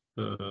cheapest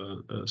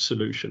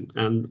solution.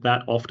 And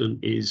that often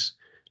is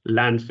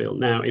landfill.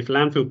 Now, if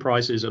landfill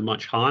prices are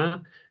much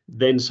higher,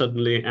 then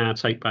suddenly our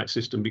take-back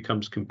system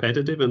becomes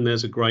competitive, and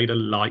there's a greater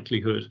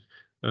likelihood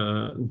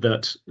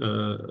that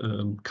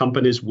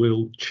companies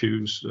will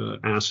choose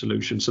our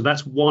solution. So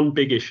that's one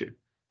big issue.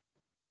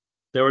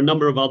 There are a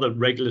number of other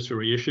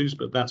regulatory issues,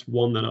 but that's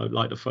one that I'd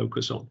like to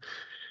focus on.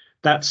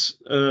 That's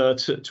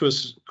to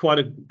quite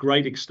a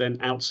great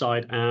extent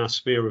outside our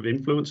sphere of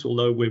influence,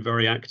 although we're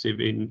very active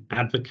in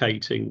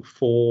advocating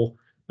for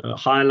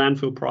higher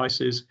landfill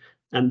prices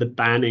and the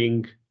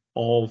banning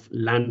of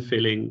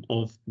landfilling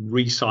of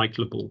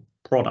recyclable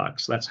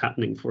products. That's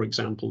happening, for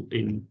example,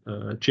 in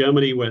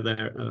Germany, where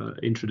they're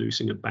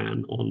introducing a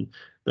ban on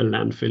the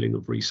landfilling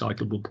of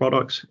recyclable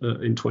products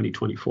in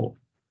 2024.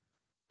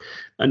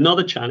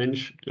 Another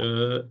challenge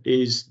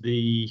is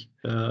the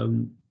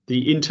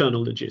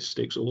internal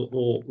logistics,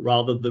 or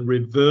rather the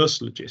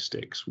reverse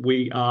logistics.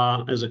 We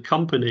are, as a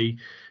company,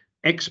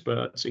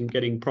 experts in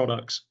getting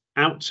products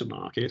out to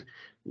market.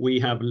 We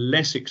have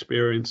less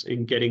experience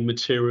in getting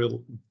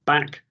material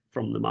back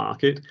from the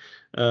market,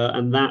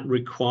 and that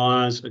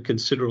requires a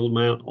considerable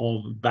amount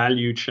of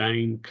value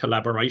chain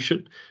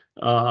collaboration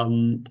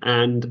and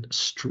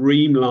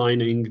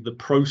streamlining the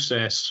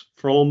process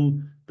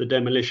from the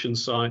demolition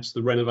sites,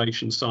 the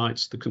renovation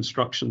sites, the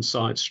construction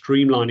sites,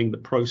 streamlining the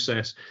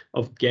process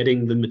of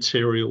getting the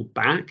material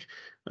back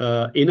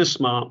in a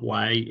smart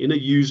way, in a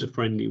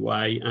user-friendly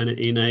way, and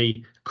in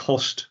a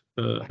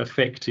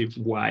cost-effective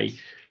way.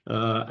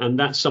 And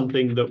that's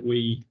something that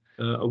we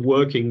are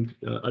working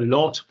a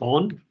lot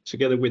on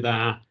together with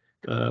our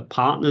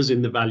partners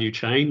in the value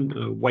chain,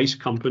 waste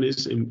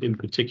companies in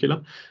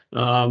particular,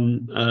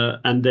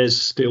 and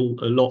there's still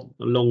a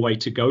long way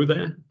to go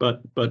there,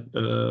 but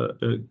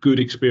good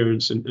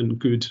experience and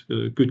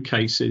good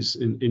cases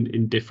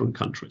in different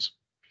countries.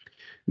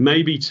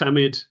 Maybe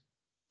Tamid,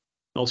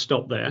 I'll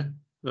stop there,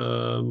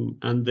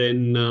 and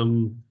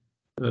then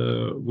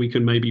we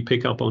can maybe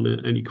pick up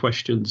on any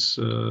questions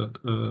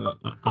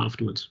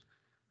afterwards.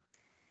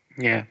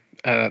 Yeah,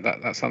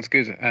 that sounds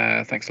good.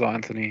 Thanks a lot,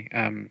 Anthony.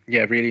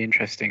 Yeah, really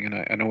interesting, and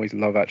I always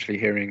love actually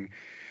hearing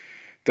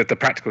the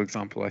practical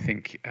example. I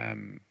think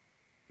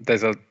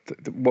there's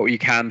what you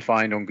can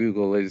find on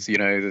Google is,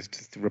 there's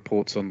just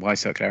reports on why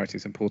circularity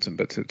is important,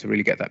 but to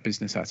really get that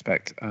business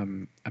aspect,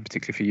 and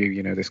particularly for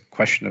you, this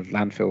question of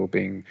landfill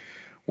being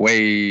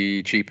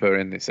way cheaper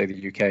in, say,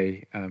 the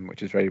UK,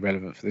 which is very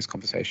relevant for this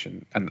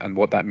conversation, and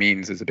what that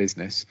means as a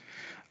business.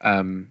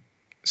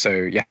 So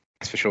yeah,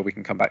 for sure we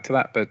can come back to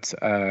that, but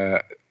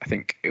I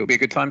think it will be a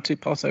good time to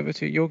pass over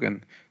to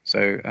Jürgen.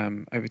 So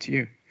over to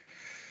you.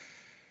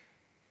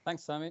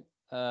 Thanks, Sami.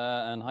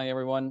 And hi,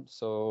 everyone.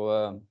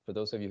 So for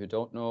those of you who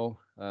don't know,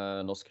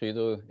 Norsk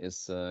Hydro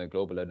is a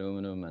global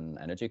aluminum and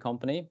energy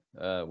company,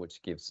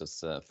 which gives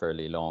us a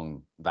fairly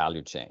long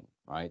value chain,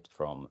 right?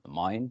 From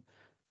mine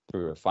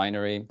through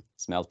refinery,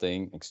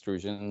 smelting,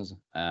 extrusions,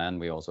 and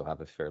we also have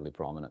a fairly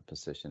prominent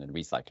position in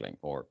recycling,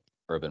 or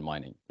urban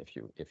mining, if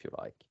you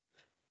like.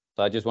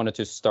 So I just wanted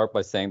to start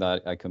by saying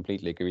that I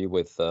completely agree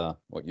with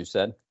what you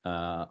said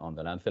on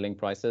the landfilling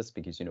prices,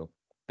 because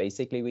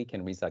basically we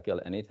can recycle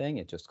anything,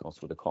 it just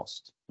goes with the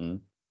cost.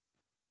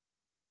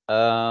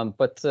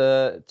 But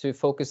to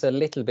focus a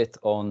little bit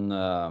on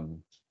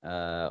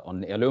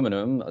the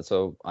aluminum,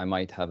 so I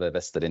might have a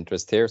vested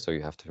interest here, so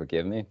you have to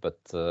forgive me, but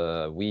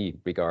we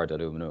regard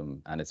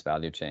aluminum and its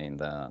value chain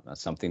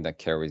as something that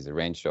carries a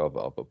range of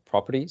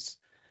properties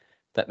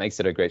that makes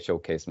it a great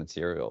showcase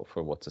material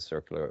for what the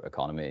circular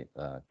economy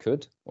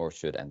could or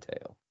should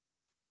entail.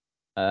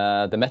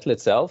 The metal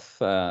itself,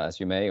 as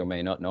you may or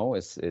may not know,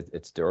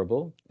 it's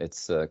durable.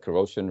 It's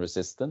corrosion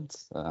resistant,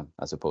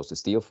 as opposed to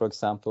steel, for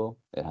example.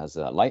 It has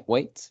a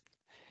lightweight,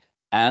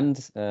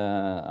 and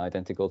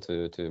identical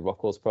to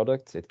Rockwool's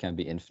product, it can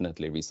be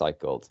infinitely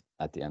recycled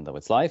at the end of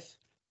its life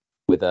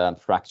with a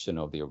fraction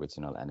of the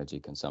original energy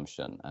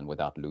consumption and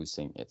without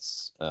losing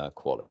its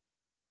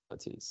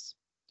qualities.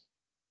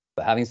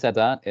 But having said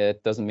that,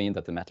 it doesn't mean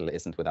that the metal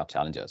isn't without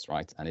challenges,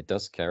 right? And it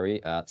does carry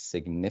a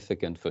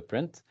significant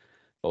footprint,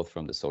 both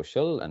from the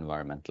social,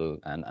 environmental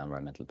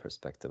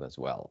perspective as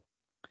well.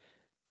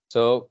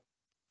 So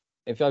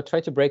if I try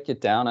to break it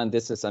down, and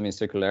this is, I mean,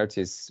 circularity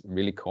is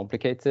really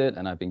complicated,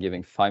 and I've been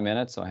giving 5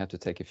 minutes, so I have to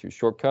take a few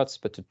shortcuts,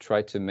 but to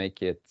try to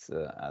make it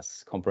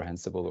as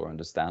comprehensible or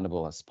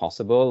understandable as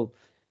possible,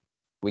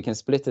 we can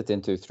split it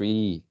into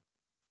 3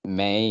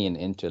 main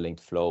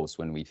interlinked flows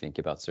when we think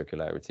about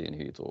circularity in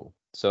Hydro.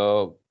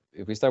 So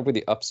if we start with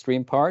the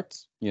upstream part,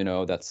 you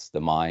know, that's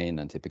the mine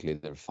and typically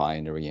the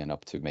refinery and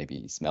up to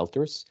maybe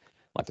smelters,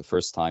 like the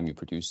first time you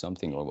produce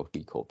something, or what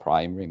we call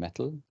primary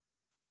metal.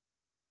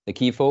 The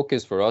key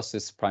focus for us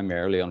is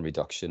primarily on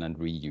reduction and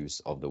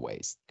reuse of the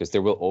waste, because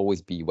there will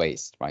always be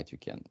waste, right? You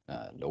can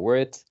lower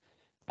it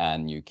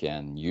and you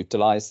can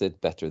utilize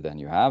it better than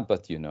you have,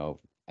 but you know,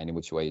 any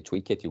which way you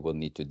tweak it, you will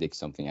need to dig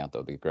something out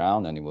of the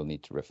ground and you will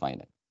need to refine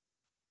it.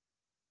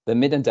 The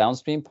mid and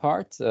downstream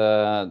part,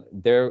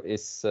 there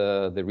is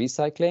the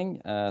recycling,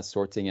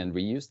 sorting and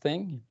reuse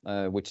thing,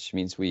 which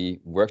means we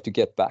work to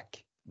get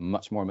back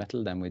much more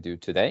metal than we do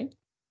today.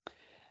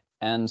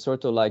 And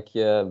sort of like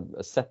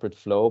a separate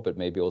flow, but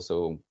maybe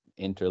also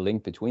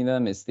interlinked between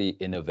them, is the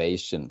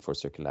innovation for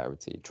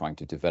circularity, trying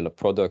to develop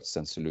products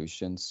and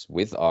solutions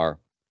with our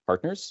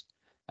partners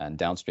and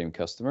downstream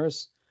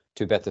customers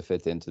to better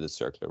fit into the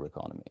circular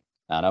economy.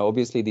 And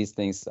obviously these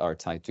things are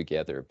tied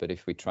together, but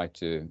if we try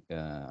to,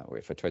 or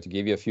if I try to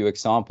give you a few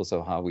examples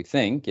of how we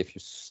think, if you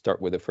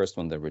start with the first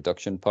one, the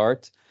reduction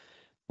part,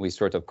 we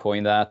sort of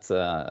coin that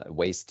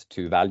waste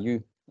to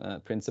value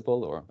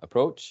principle or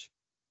approach,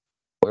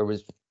 where we're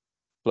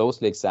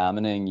closely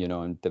examining, you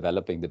know, and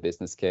developing the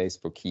business case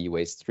for key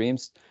waste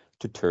streams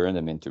to turn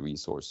them into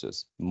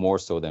resources, more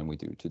so than we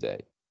do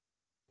today.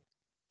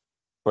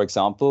 For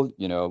example,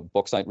 you know,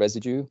 bauxite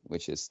residue,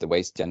 which is the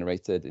waste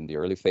generated in the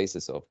early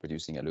phases of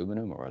producing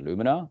aluminum or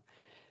alumina,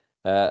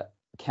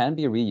 can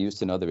be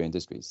reused in other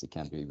industries. It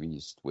can be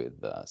reused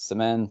with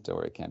cement,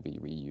 or it can be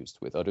reused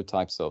with other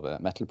types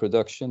of metal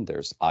production.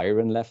 There's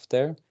iron left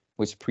there,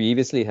 which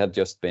previously had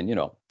just been, you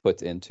know,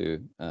 put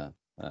into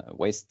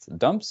waste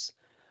dumps.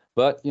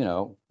 But, you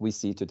know, we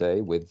see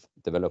today with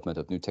development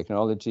of new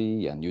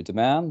technology and new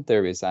demand,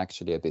 there is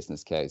actually a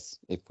business case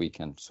if we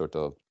can sort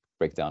of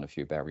break down a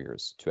few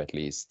barriers to at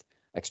least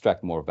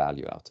extract more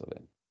value out of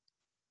it.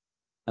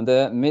 And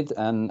the mid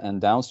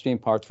and downstream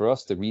part for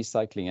us, the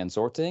recycling and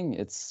sorting,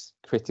 it's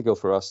critical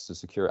for us to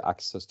secure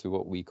access to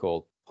what we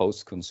call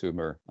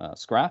post-consumer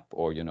scrap,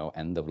 or, you know,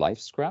 end-of-life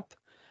scrap,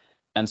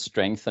 and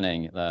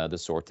strengthening the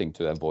sorting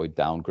to avoid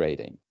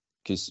downgrading.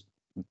 Because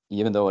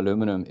even though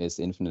aluminum is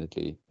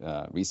infinitely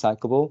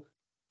recyclable,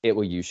 it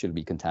will usually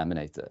be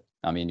contaminated.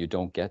 I mean, you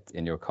don't get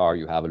in your car,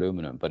 you have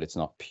aluminum, but it's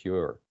not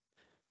pure.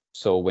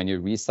 So when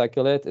you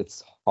recycle it,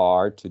 it's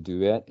hard to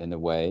do it in a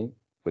way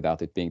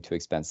without it being too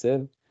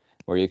expensive,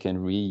 where you can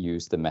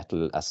reuse the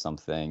metal as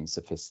something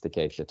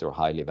sophisticated or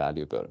highly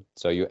valuable.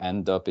 So you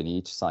end up in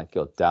each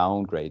cycle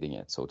downgrading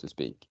it, so to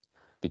speak,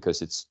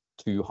 because it's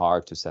too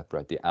hard to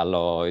separate the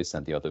alloys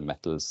and the other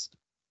metals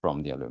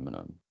from the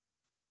aluminum.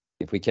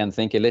 If we can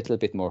think a little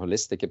bit more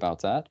holistic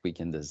about that, we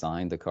can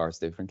design the cars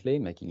differently,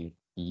 making it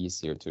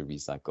easier to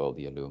recycle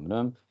the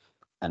aluminum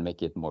and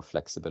make it more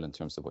flexible in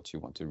terms of what you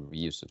want to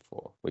reuse it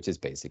for, which is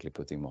basically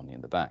putting money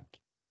in the bank.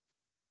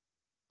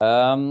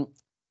 And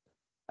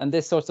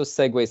this sort of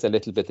segues a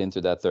little bit into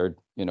that third,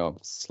 you know,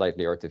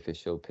 slightly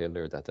artificial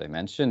pillar that I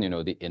mentioned, you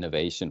know, the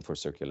innovation for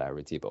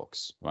circularity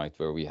box, right?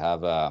 Where we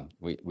have,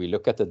 we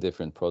look at the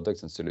different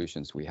products and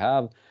solutions we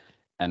have,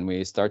 and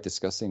we start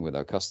discussing with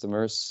our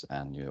customers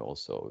and you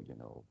also, you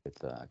know,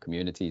 with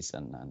communities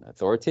and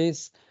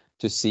authorities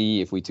to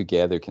see if we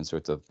together can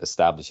sort of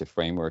establish a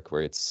framework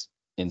where it's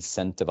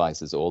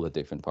incentivizes all the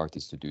different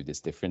parties to do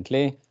this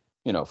differently,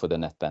 you know, for the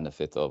net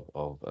benefit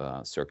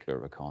of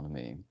circular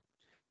economy.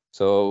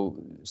 So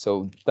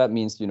that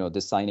means, you know,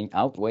 designing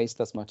out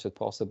waste as much as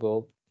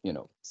possible, you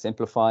know,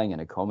 simplifying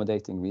and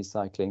accommodating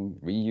recycling,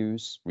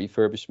 reuse,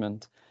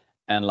 refurbishment,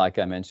 and like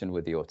I mentioned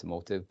with the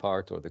automotive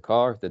part or the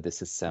car, the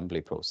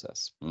disassembly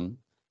process.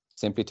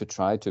 Simply to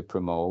try to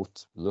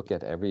promote, look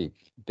at every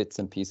bits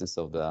and pieces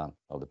of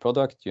the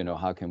product, you know,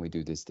 how can we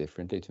do this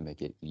differently to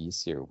make it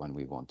easier when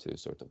we want to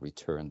sort of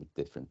return the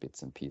different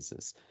bits and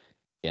pieces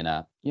in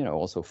a, you know,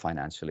 also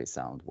financially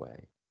sound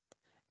way.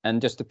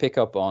 And just to pick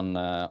up on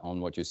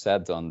what you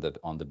said on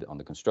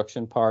the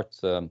construction part,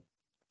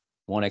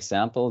 one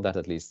example that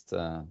at least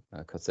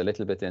cuts a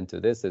little bit into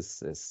this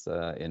is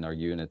in our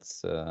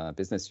unit's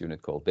business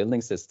unit called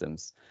Building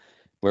Systems,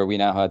 where we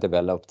now have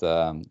developed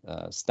a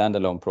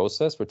standalone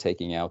process for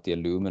taking out the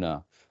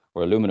alumina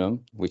or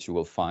aluminum, which you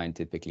will find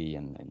typically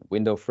in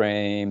window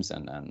frames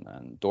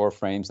and door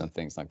frames and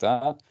things like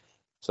that.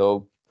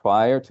 So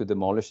prior to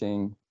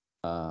demolishing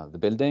the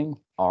building,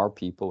 our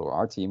people or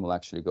our team will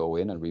actually go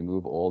in and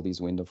remove all these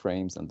window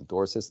frames and the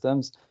door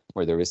systems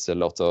where there is a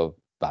lot of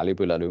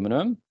valuable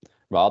aluminum,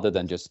 rather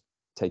than just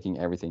taking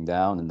everything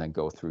down and then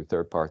go through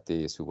third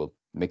parties who will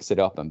mix it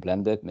up and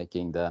blend it,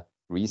 making the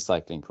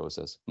recycling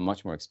process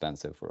much more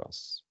expensive for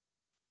us.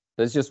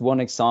 There's just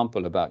one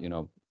example about, you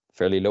know,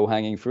 fairly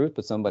low-hanging fruit,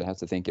 but somebody has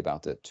to think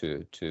about it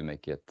to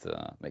make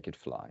it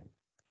fly.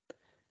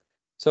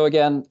 So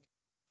again,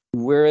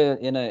 We're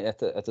at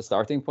the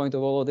starting point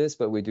of all of this,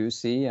 but we do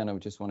see, and I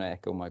just want to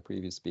echo my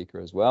previous speaker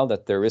as well,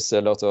 that there is a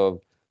lot of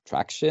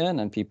traction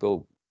and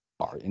people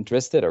are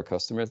interested, our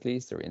customers at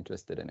least, are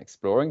interested in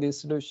exploring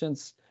these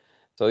solutions.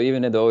 So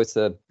even though it's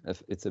a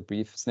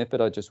brief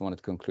snippet, I just wanted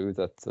to conclude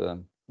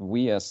that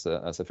we as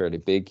a fairly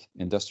big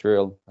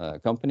industrial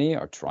company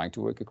are trying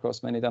to work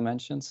across many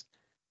dimensions.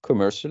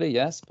 Commercially,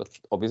 yes, but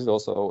obviously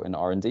also in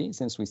R&D,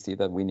 since we see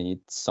that we need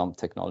some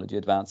technology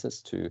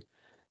advances to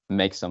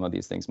make some of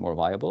these things more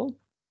viable.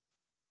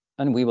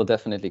 And we will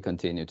definitely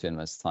continue to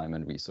invest time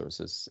and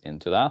resources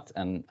into that.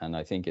 And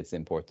I think it's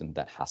important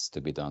that has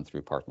to be done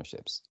through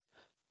partnerships.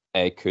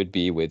 It could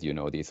be with,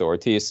 the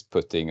authorities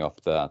putting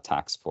up the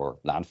tax for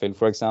landfill,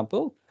 for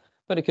example,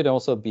 but it could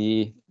also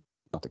be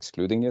not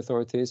excluding the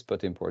authorities,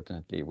 but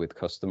importantly with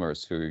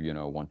customers who,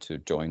 want to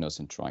join us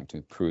in trying to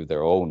improve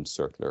their own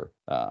circular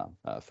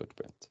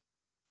footprint.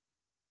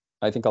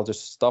 I think I'll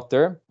just stop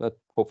there, but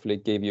hopefully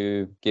gave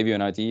you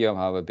an idea of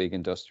how a big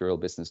industrial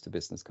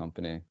business-to-business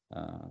company,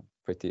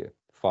 pretty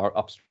far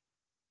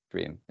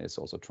upstream, is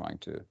also trying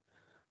to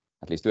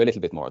at least do a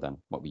little bit more than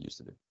what we used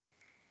to do.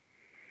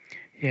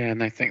 Yeah,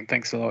 and I think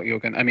thanks a lot,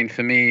 Jürgen. I mean,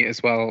 for me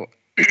as well,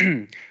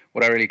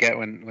 what I really get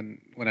when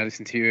I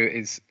listen to you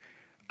is,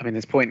 I mean,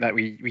 this point that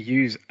we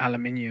use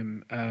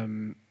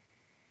aluminium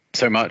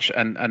so much,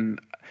 and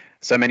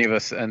so many of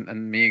us,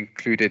 and me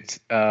included,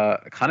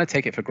 kind of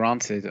take it for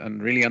granted,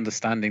 and really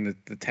understanding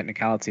the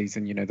technicalities,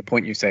 and the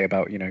point you say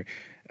about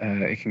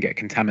it can get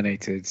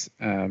contaminated,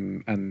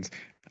 and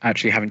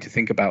actually having to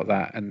think about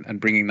that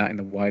and bringing that in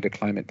the wider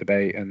climate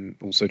debate, and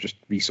also just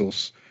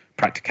resource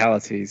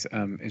practicalities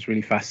is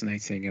really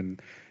fascinating.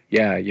 And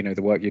yeah,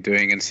 the work you're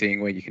doing and seeing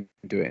where you can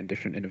do it in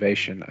different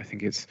innovation, I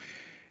think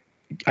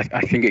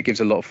I think it gives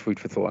a lot of food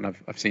for thought, and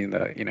I've seen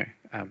that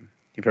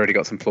you've already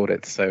got some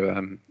plaudits,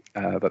 so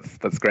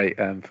that's great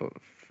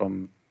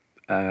from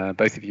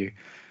both of you.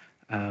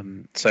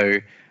 So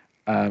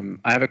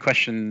I have a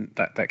question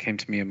that came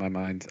to me in my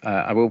mind.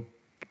 I'll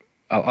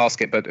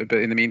ask it, but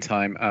in the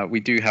meantime, we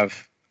do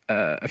have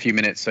a few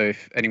minutes, so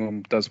if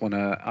anyone does want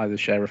to either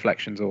share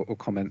reflections or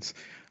comments,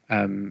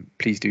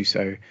 please do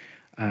so.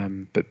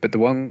 But the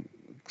one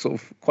sort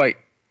of quite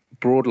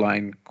broad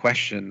line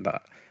question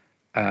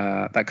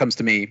that comes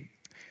to me,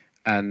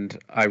 and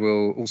I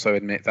will also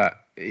admit that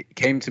it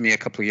came to me a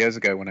couple of years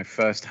ago when I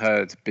first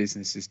heard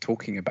businesses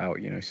talking about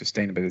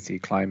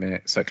sustainability,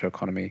 climate, circular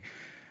economy,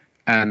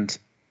 and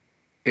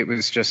it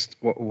was just,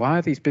 why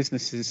are these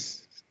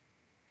businesses?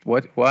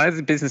 Why are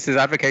the businesses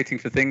advocating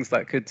for things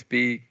that could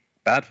be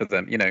bad for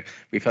them?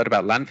 We've heard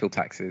about landfill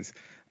taxes.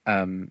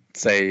 I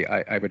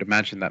would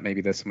imagine that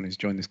maybe there's someone who's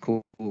joined this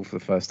call for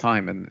the first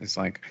time, and it's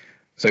like,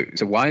 so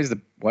why is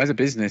a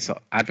business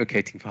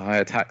advocating for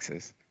higher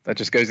taxes? That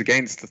just goes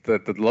against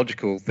the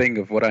logical thing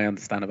of what I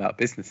understand about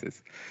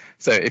businesses.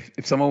 So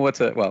if someone were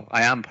to, well,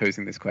 I am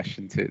posing this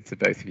question to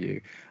both of you.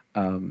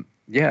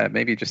 Yeah,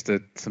 maybe just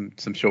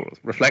some short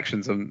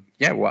reflections on,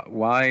 yeah,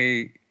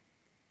 why,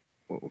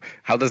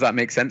 how does that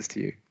make sense to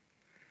you?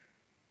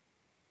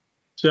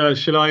 So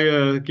shall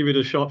I give it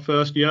a shot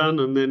first, Jan,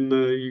 and then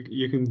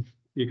you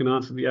can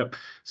answer the app.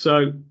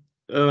 So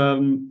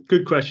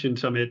good question,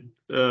 Tamid.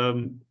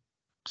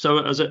 So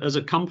as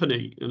a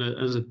company and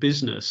as a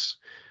business,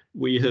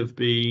 we have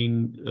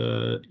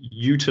been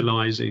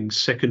utilizing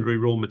secondary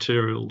raw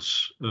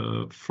materials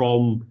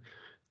from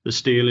the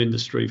steel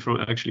industry,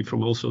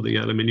 from also the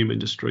aluminium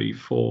industry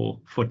for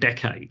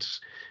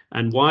decades.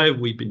 And why have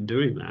we been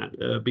doing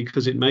that?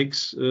 Because it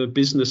makes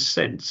business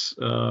sense.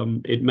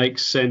 It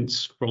makes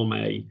sense from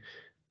a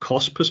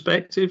cost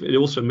perspective. It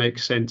also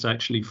makes sense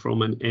actually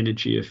from an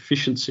energy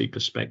efficiency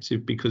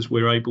perspective, because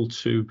we're able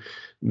to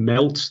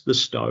melt the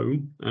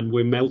stone, and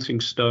we're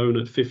melting stone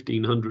at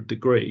 1500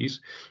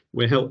 degrees.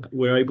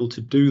 We're able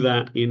to do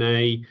that in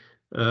a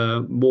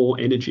more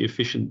energy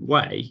efficient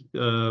way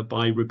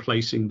by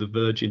replacing the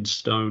virgin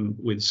stone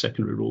with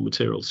secondary raw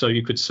materials. So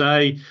you could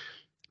say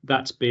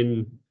that's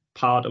been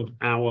part of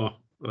our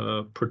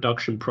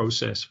production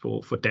process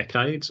for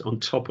decades. On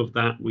top of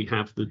that, we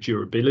have the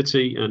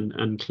durability,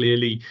 and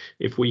clearly,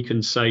 if we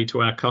can say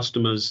to our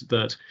customers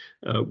that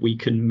we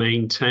can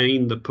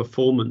maintain the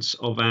performance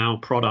of our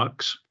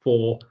products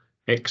for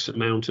X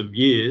amount of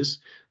years,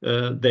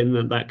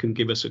 then that can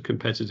give us a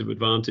competitive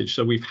advantage.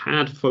 So we've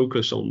had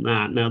focus on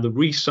that. Now, the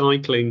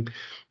recycling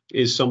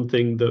is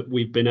something that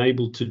we've been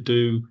able to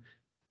do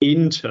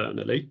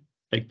internally.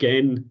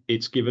 Again,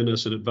 it's given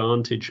us an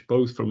advantage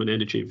both from an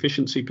energy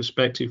efficiency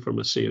perspective, from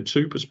a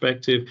CO2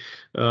 perspective,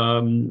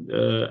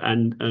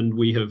 and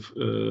we have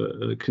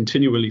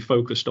continually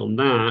focused on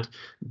that.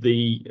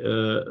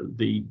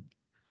 The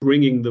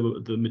bringing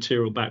the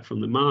material back from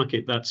the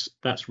market,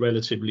 that's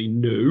relatively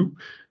new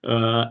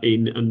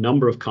in a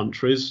number of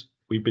countries.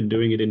 We've been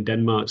doing it in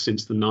Denmark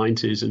since the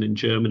 90s, and in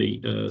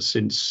Germany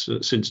since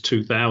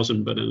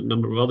 2000, but in a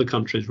number of other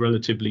countries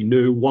relatively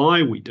new.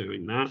 Why are we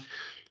doing that?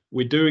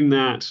 We're doing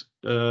that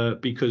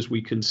because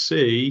we can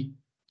see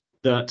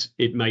that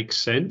it makes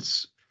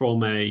sense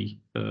from a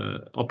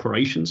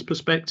operations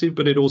perspective,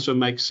 but it also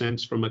makes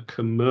sense from a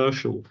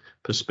commercial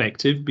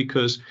perspective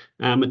because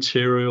our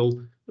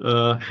material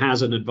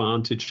has an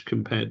advantage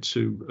compared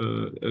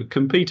to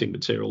competing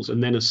materials.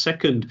 And then a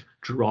second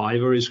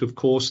driver is, of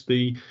course,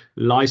 the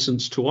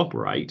license to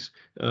operate.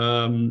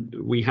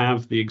 We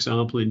have the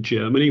example in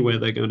Germany where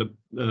they're going to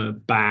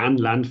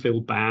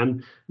landfill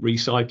ban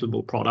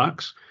recyclable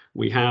products.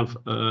 We have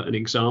an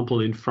example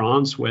in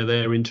France where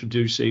they're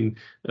introducing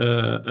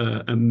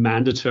a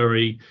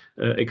mandatory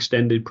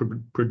extended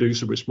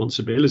producer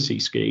responsibility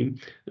scheme.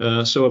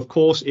 So, of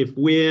course, if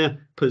we're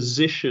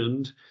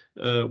positioned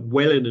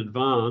well in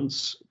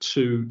advance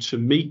to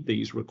meet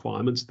these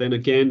requirements, then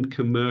again,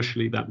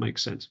 commercially, that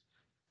makes sense.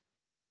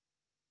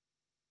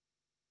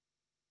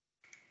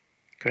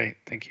 Great,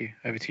 thank you.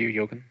 Over to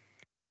you, Jorgen.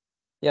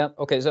 Yeah,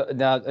 okay, so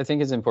now I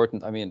think it's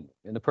important. I mean,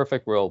 in a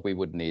perfect world, we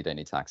wouldn't need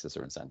any taxes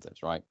or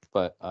incentives, right?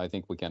 But I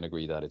think we can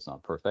agree that it's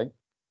not perfect.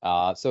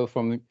 So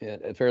from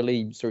a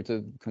fairly sort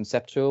of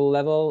conceptual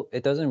level,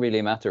 it doesn't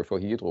really matter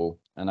for Hydro,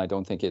 and I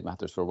don't think it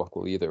matters for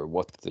Rockwool either,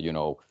 what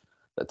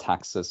the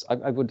taxes,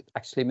 I would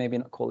actually maybe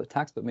not call it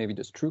tax, but maybe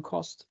just true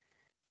cost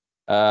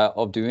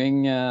of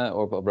doing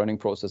or of running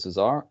processes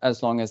are,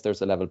 as long as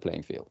there's a level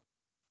playing field,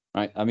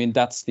 right? I mean,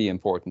 that's the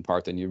important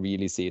part, and you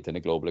really see it in a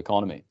global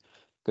economy.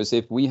 Because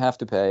if we have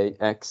to pay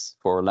X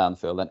for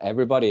landfill and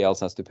everybody else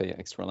has to pay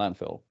X for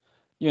landfill,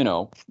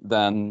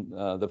 then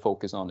the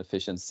focus on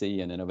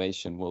efficiency and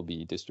innovation will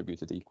be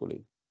distributed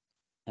equally.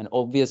 And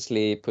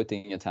obviously,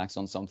 putting a tax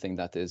on something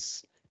that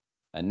is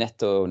a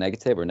netto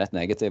negative or net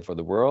negative for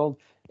the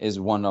world is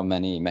one of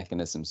many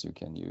mechanisms you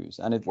can use,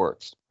 and it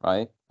works,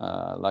 right?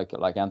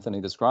 Like Anthony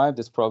described,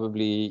 it's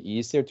probably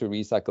easier to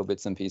recycle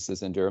bits and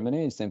pieces in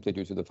Germany simply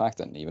due to the fact,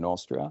 and even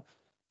Austria,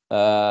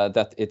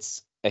 that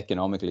it's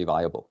economically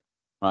viable.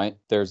 Right,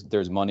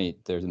 there's money,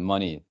 there's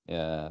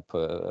a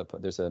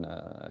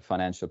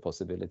financial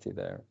possibility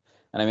there.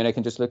 And I mean, I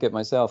can just look at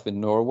myself in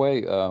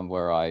Norway,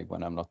 where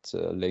when I'm not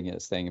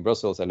staying in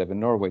Brussels, I live in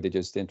Norway. They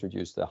just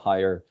introduced a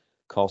higher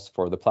cost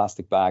for the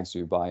plastic bags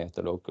you buy at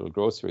the local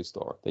grocery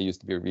store. They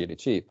used to be really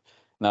cheap.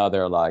 Now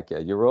they're like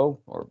 €1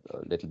 or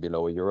a little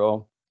below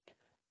 €1.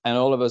 And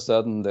all of a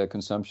sudden, the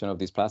consumption of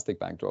these plastic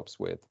bag drops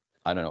with,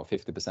 I don't know,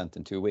 50%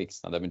 in 2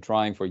 weeks. And they've been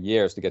trying for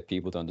years to get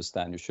people to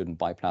understand you shouldn't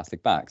buy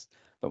plastic bags.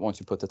 But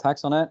once you put the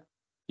tax on it,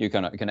 you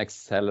can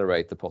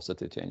accelerate the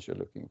positive change you're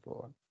looking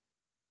for.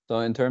 So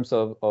in terms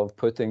of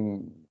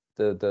putting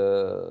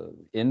the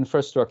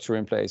infrastructure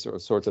in place, or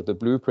sort of the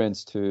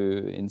blueprints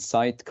to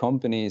incite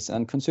companies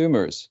and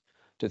consumers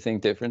to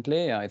think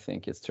differently, I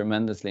think it's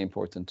tremendously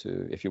important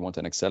to, if you want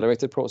an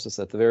accelerated process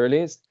at the very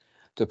least,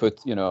 to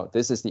put,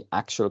 this is the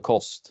actual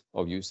cost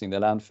of using the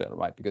landfill,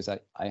 right? Because I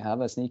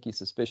have a sneaky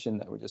suspicion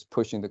that we're just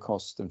pushing the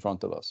cost in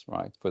front of us,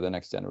 right, for the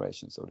next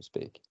generation, so to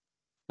speak.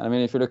 I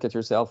mean, if you look at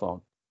your cell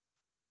phone,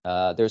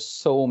 there's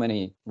so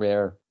many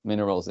rare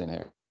minerals in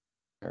here.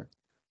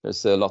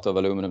 There's a lot of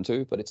aluminum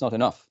too, but it's not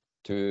enough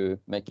to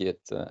make it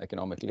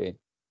economically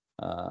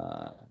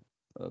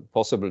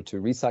possible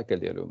to recycle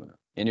the aluminum.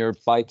 In your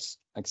bikes,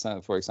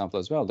 for example,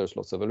 as well, there's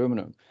lots of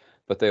aluminum,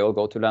 but they all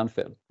go to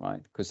landfill,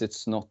 right? Because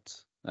it's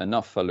not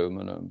enough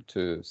aluminum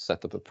to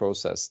set up a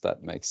process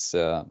that makes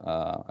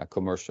a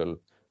commercial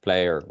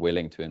player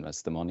willing to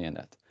invest the money in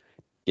it,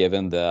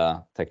 given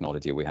the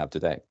technology we have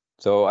today.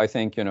 So I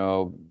think,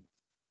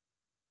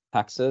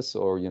 taxes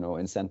or,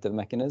 incentive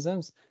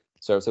mechanisms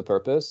serves a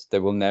purpose. They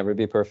will never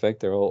be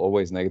perfect. There are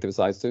always negative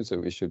sides to it, so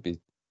we should be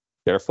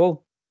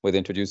careful with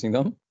introducing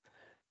them.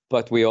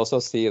 But we also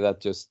see that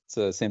just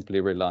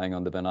simply relying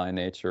on the benign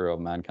nature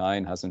of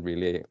mankind hasn't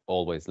really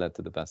always led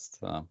to the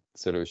best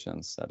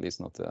solutions, at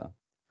least not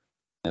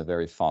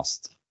very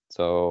fast.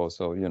 So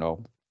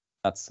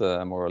that's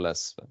more or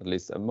less, at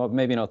least,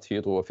 maybe not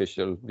Hydro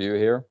official view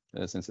here,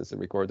 since it's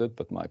recorded,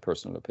 but my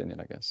personal opinion,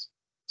 I guess.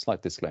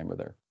 Slight disclaimer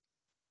there.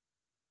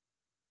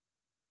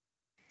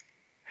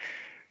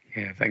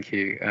 Yeah, thank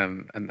you.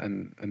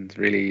 And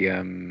really,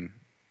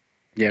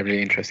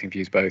 really interesting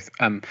views both.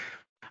 I'm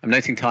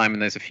noting time,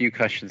 and there's a few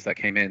questions that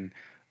came in.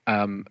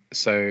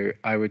 So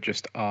I would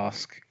just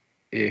ask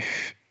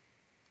if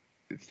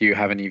you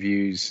have any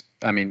views.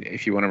 I mean,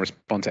 if you want to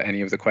respond to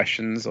any of the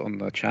questions on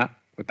the chat,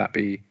 would that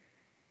be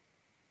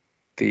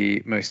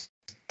the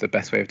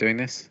best way of doing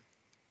this?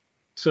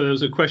 So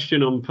there's a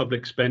question on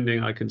public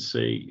spending I can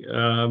see.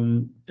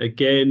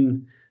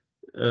 Again,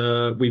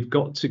 we've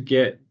got to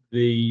get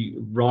the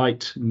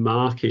right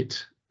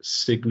market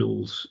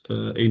signals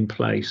in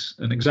place.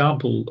 An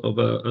example of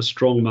a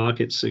strong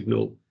market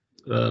signal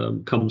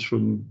comes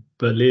from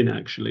Berlin,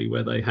 actually,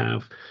 where they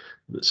have,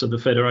 so the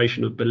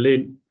Federation of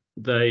Berlin,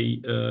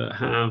 they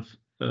have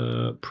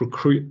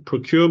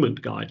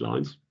procurement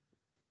guidelines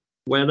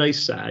where they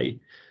say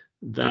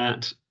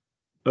that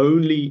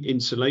only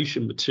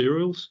insulation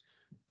materials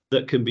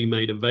that can be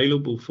made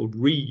available for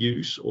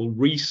reuse or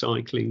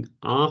recycling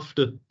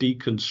after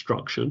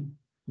deconstruction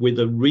with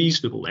a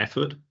reasonable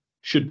effort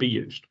should be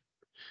used.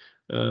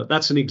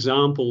 That's an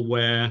example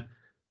where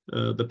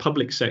the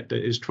public sector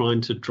is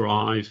trying to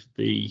drive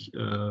the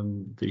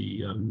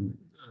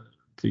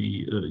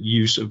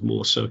use of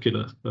more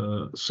circular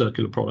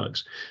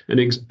products. And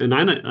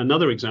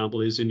another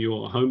example is in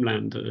your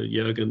homeland,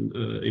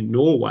 Jürgen, in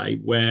Norway,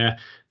 where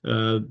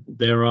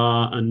there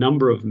are a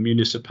number of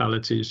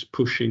municipalities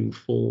pushing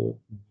for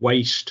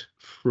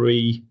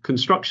waste-free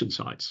construction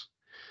sites,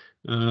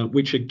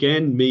 which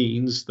again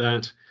means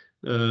that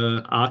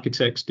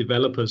architects,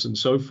 developers, and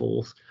so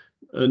forth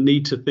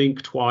need to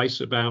think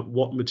twice about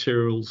what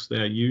materials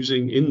they're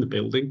using in the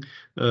building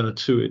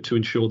to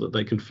ensure that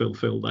they can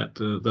fulfill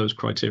those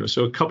criteria.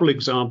 So a couple of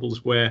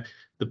examples where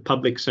the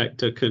public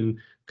sector can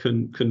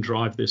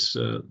drive this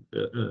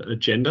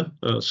agenda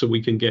so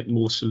we can get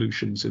more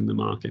solutions in the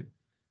market.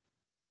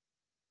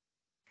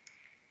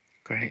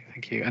 Great,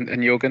 thank you. And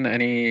Jürgen,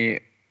 any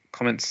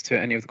comments to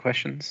any of the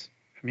questions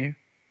from you?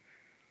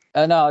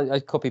 No, I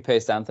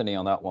copy-paste Anthony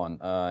on that one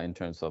in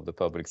terms of the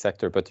public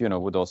sector, but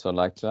would also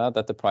like to add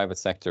that the private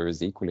sector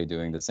is equally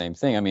doing the same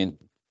thing. I mean,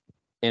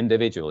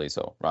 individually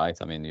so, right?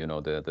 I mean,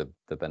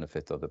 the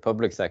benefit of the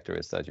public sector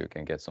is that you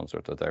can get some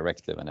sort of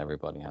directive and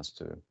everybody has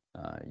to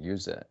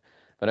use it.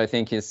 But I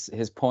think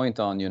his point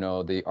on,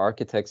 the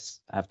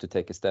architects have to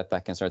take a step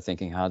back and start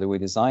thinking, how do we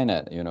design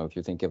it? If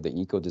you think of the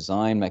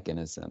eco-design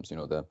mechanisms,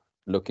 the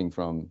looking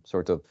from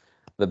sort of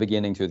the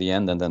beginning to the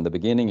end and then the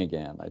beginning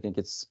again. I think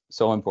it's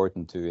so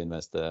important to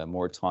invest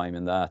more time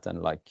in that.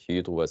 And like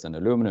Hydro as an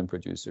aluminum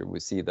producer, we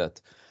see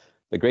that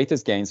the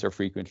greatest gains are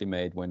frequently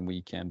made when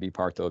we can be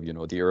part of,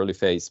 the early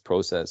phase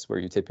process where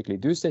you typically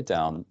do sit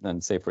down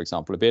and say, for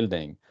example, a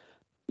building,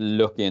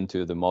 look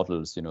into the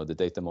models, the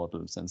data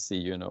models, and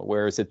see,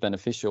 where is it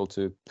beneficial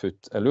to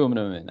put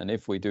aluminum in? And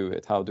if we do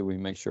it, how do we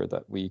make sure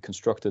that we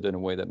construct it in a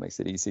way that makes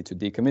it easy to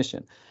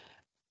decommission?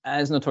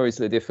 And it's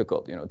notoriously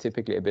difficult.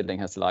 Typically a building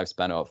has a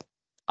lifespan of,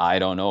 I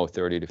don't know,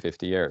 30 to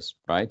 50 years,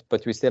 right?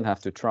 But we still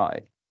have to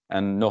try.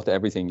 And not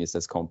everything is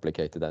as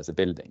complicated as a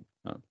building.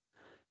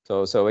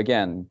 So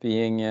again,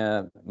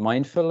 being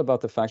mindful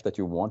about the fact that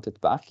you want it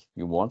back,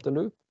 you want the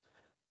loop.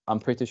 I'm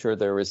pretty sure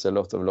there is a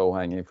lot of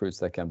low-hanging fruits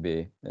that can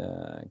be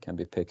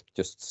picked,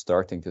 just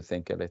starting to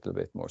think a little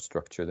bit more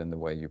structured in the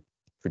way you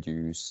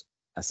produce,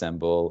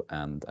 assemble,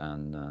 and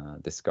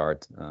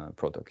discard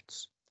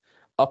products.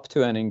 Up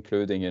to and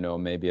including,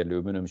 maybe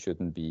aluminum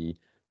shouldn't be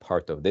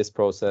part of this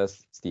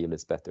process. Steel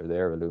is better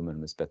there,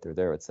 aluminum is better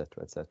there,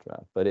 etc.,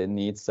 etc. But it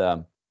needs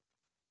a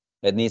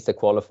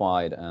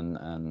qualified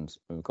and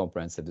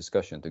comprehensive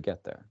discussion to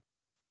get there.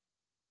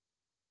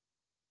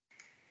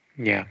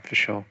 Yeah, for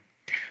sure.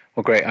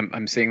 Well, great.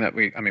 I'm seeing that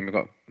we've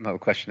got another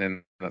question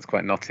in that's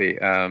quite knotty.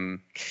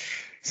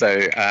 So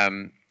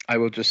I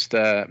will just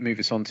move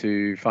us on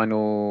to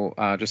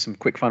just some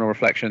quick final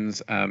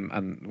reflections,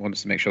 and wanted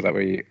to make sure that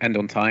we end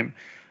on time.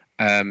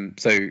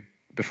 So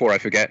before I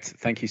forget,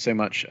 thank you so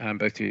much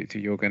both to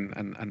Jürgen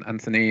and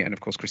Anthony, and of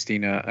course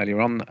Christina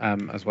earlier on,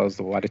 as well as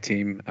the wider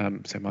team,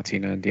 so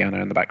Martina and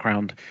Diana in the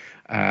background,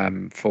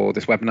 for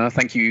this webinar.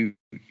 Thank you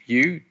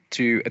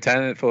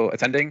for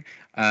attending.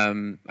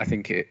 I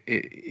think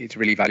it's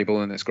really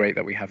valuable, and it's great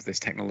that we have this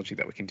technology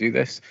that we can do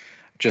this.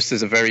 Just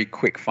as a very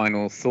quick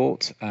final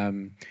thought,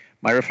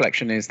 my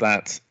reflection is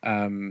that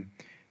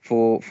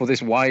for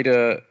this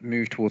wider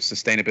move towards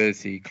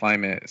sustainability,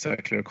 climate,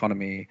 circular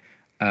economy,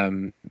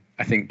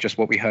 I think just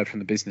what we heard from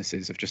the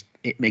businesses of just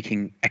it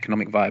making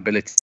economic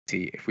viability,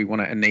 if we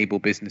want to enable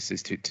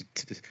businesses to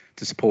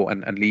support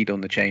and lead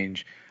on the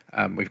change,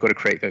 we've got to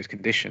create those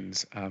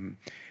conditions. And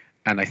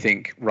I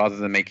think rather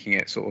than making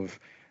it sort of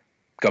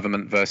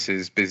government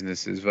versus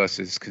businesses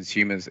versus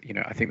consumers,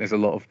 I think there's a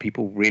lot of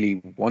people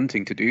really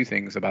wanting to do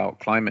things about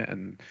climate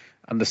and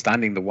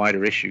understanding the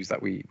wider issues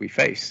that we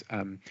face.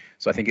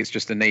 So I think it's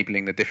just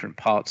enabling the different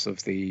parts of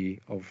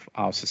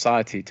our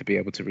society to be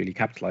able to really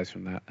capitalize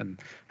from that. And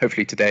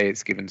hopefully today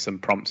it's given some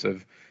prompts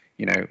of,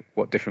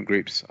 what different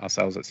groups,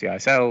 ourselves at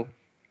CISL,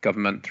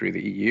 government through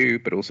the EU,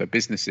 but also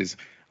businesses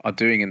are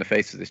doing in the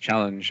face of this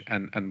challenge,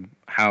 and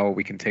how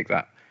we can take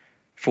that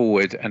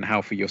forward, and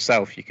how for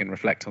yourself you can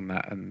reflect on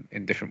that and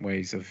in different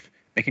ways of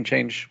making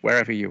change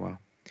wherever you are.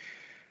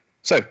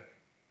 So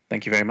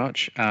thank you very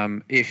much.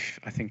 I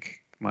think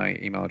my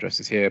email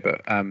address is here,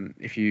 but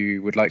if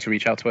you would like to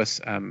reach out to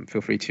us,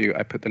 feel free to.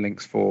 I put the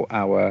links for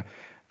our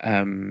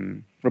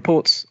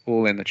reports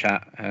all in the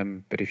chat,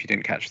 but if you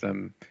didn't catch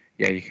them,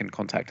 you can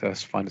contact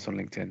us, find us on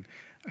LinkedIn.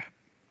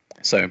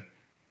 So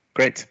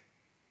great,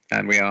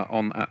 and we are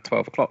on at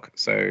 12 o'clock,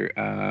 so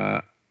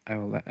I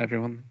will let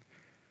everyone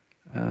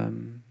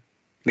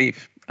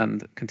leave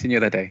and continue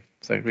their day.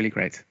 So really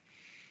great.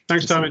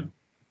 Thanks, Tommy.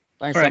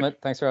 Thanks, Summit.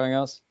 Thanks for having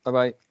us.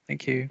 Bye-bye.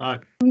 Thank you. Bye.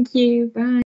 Thank you. Bye.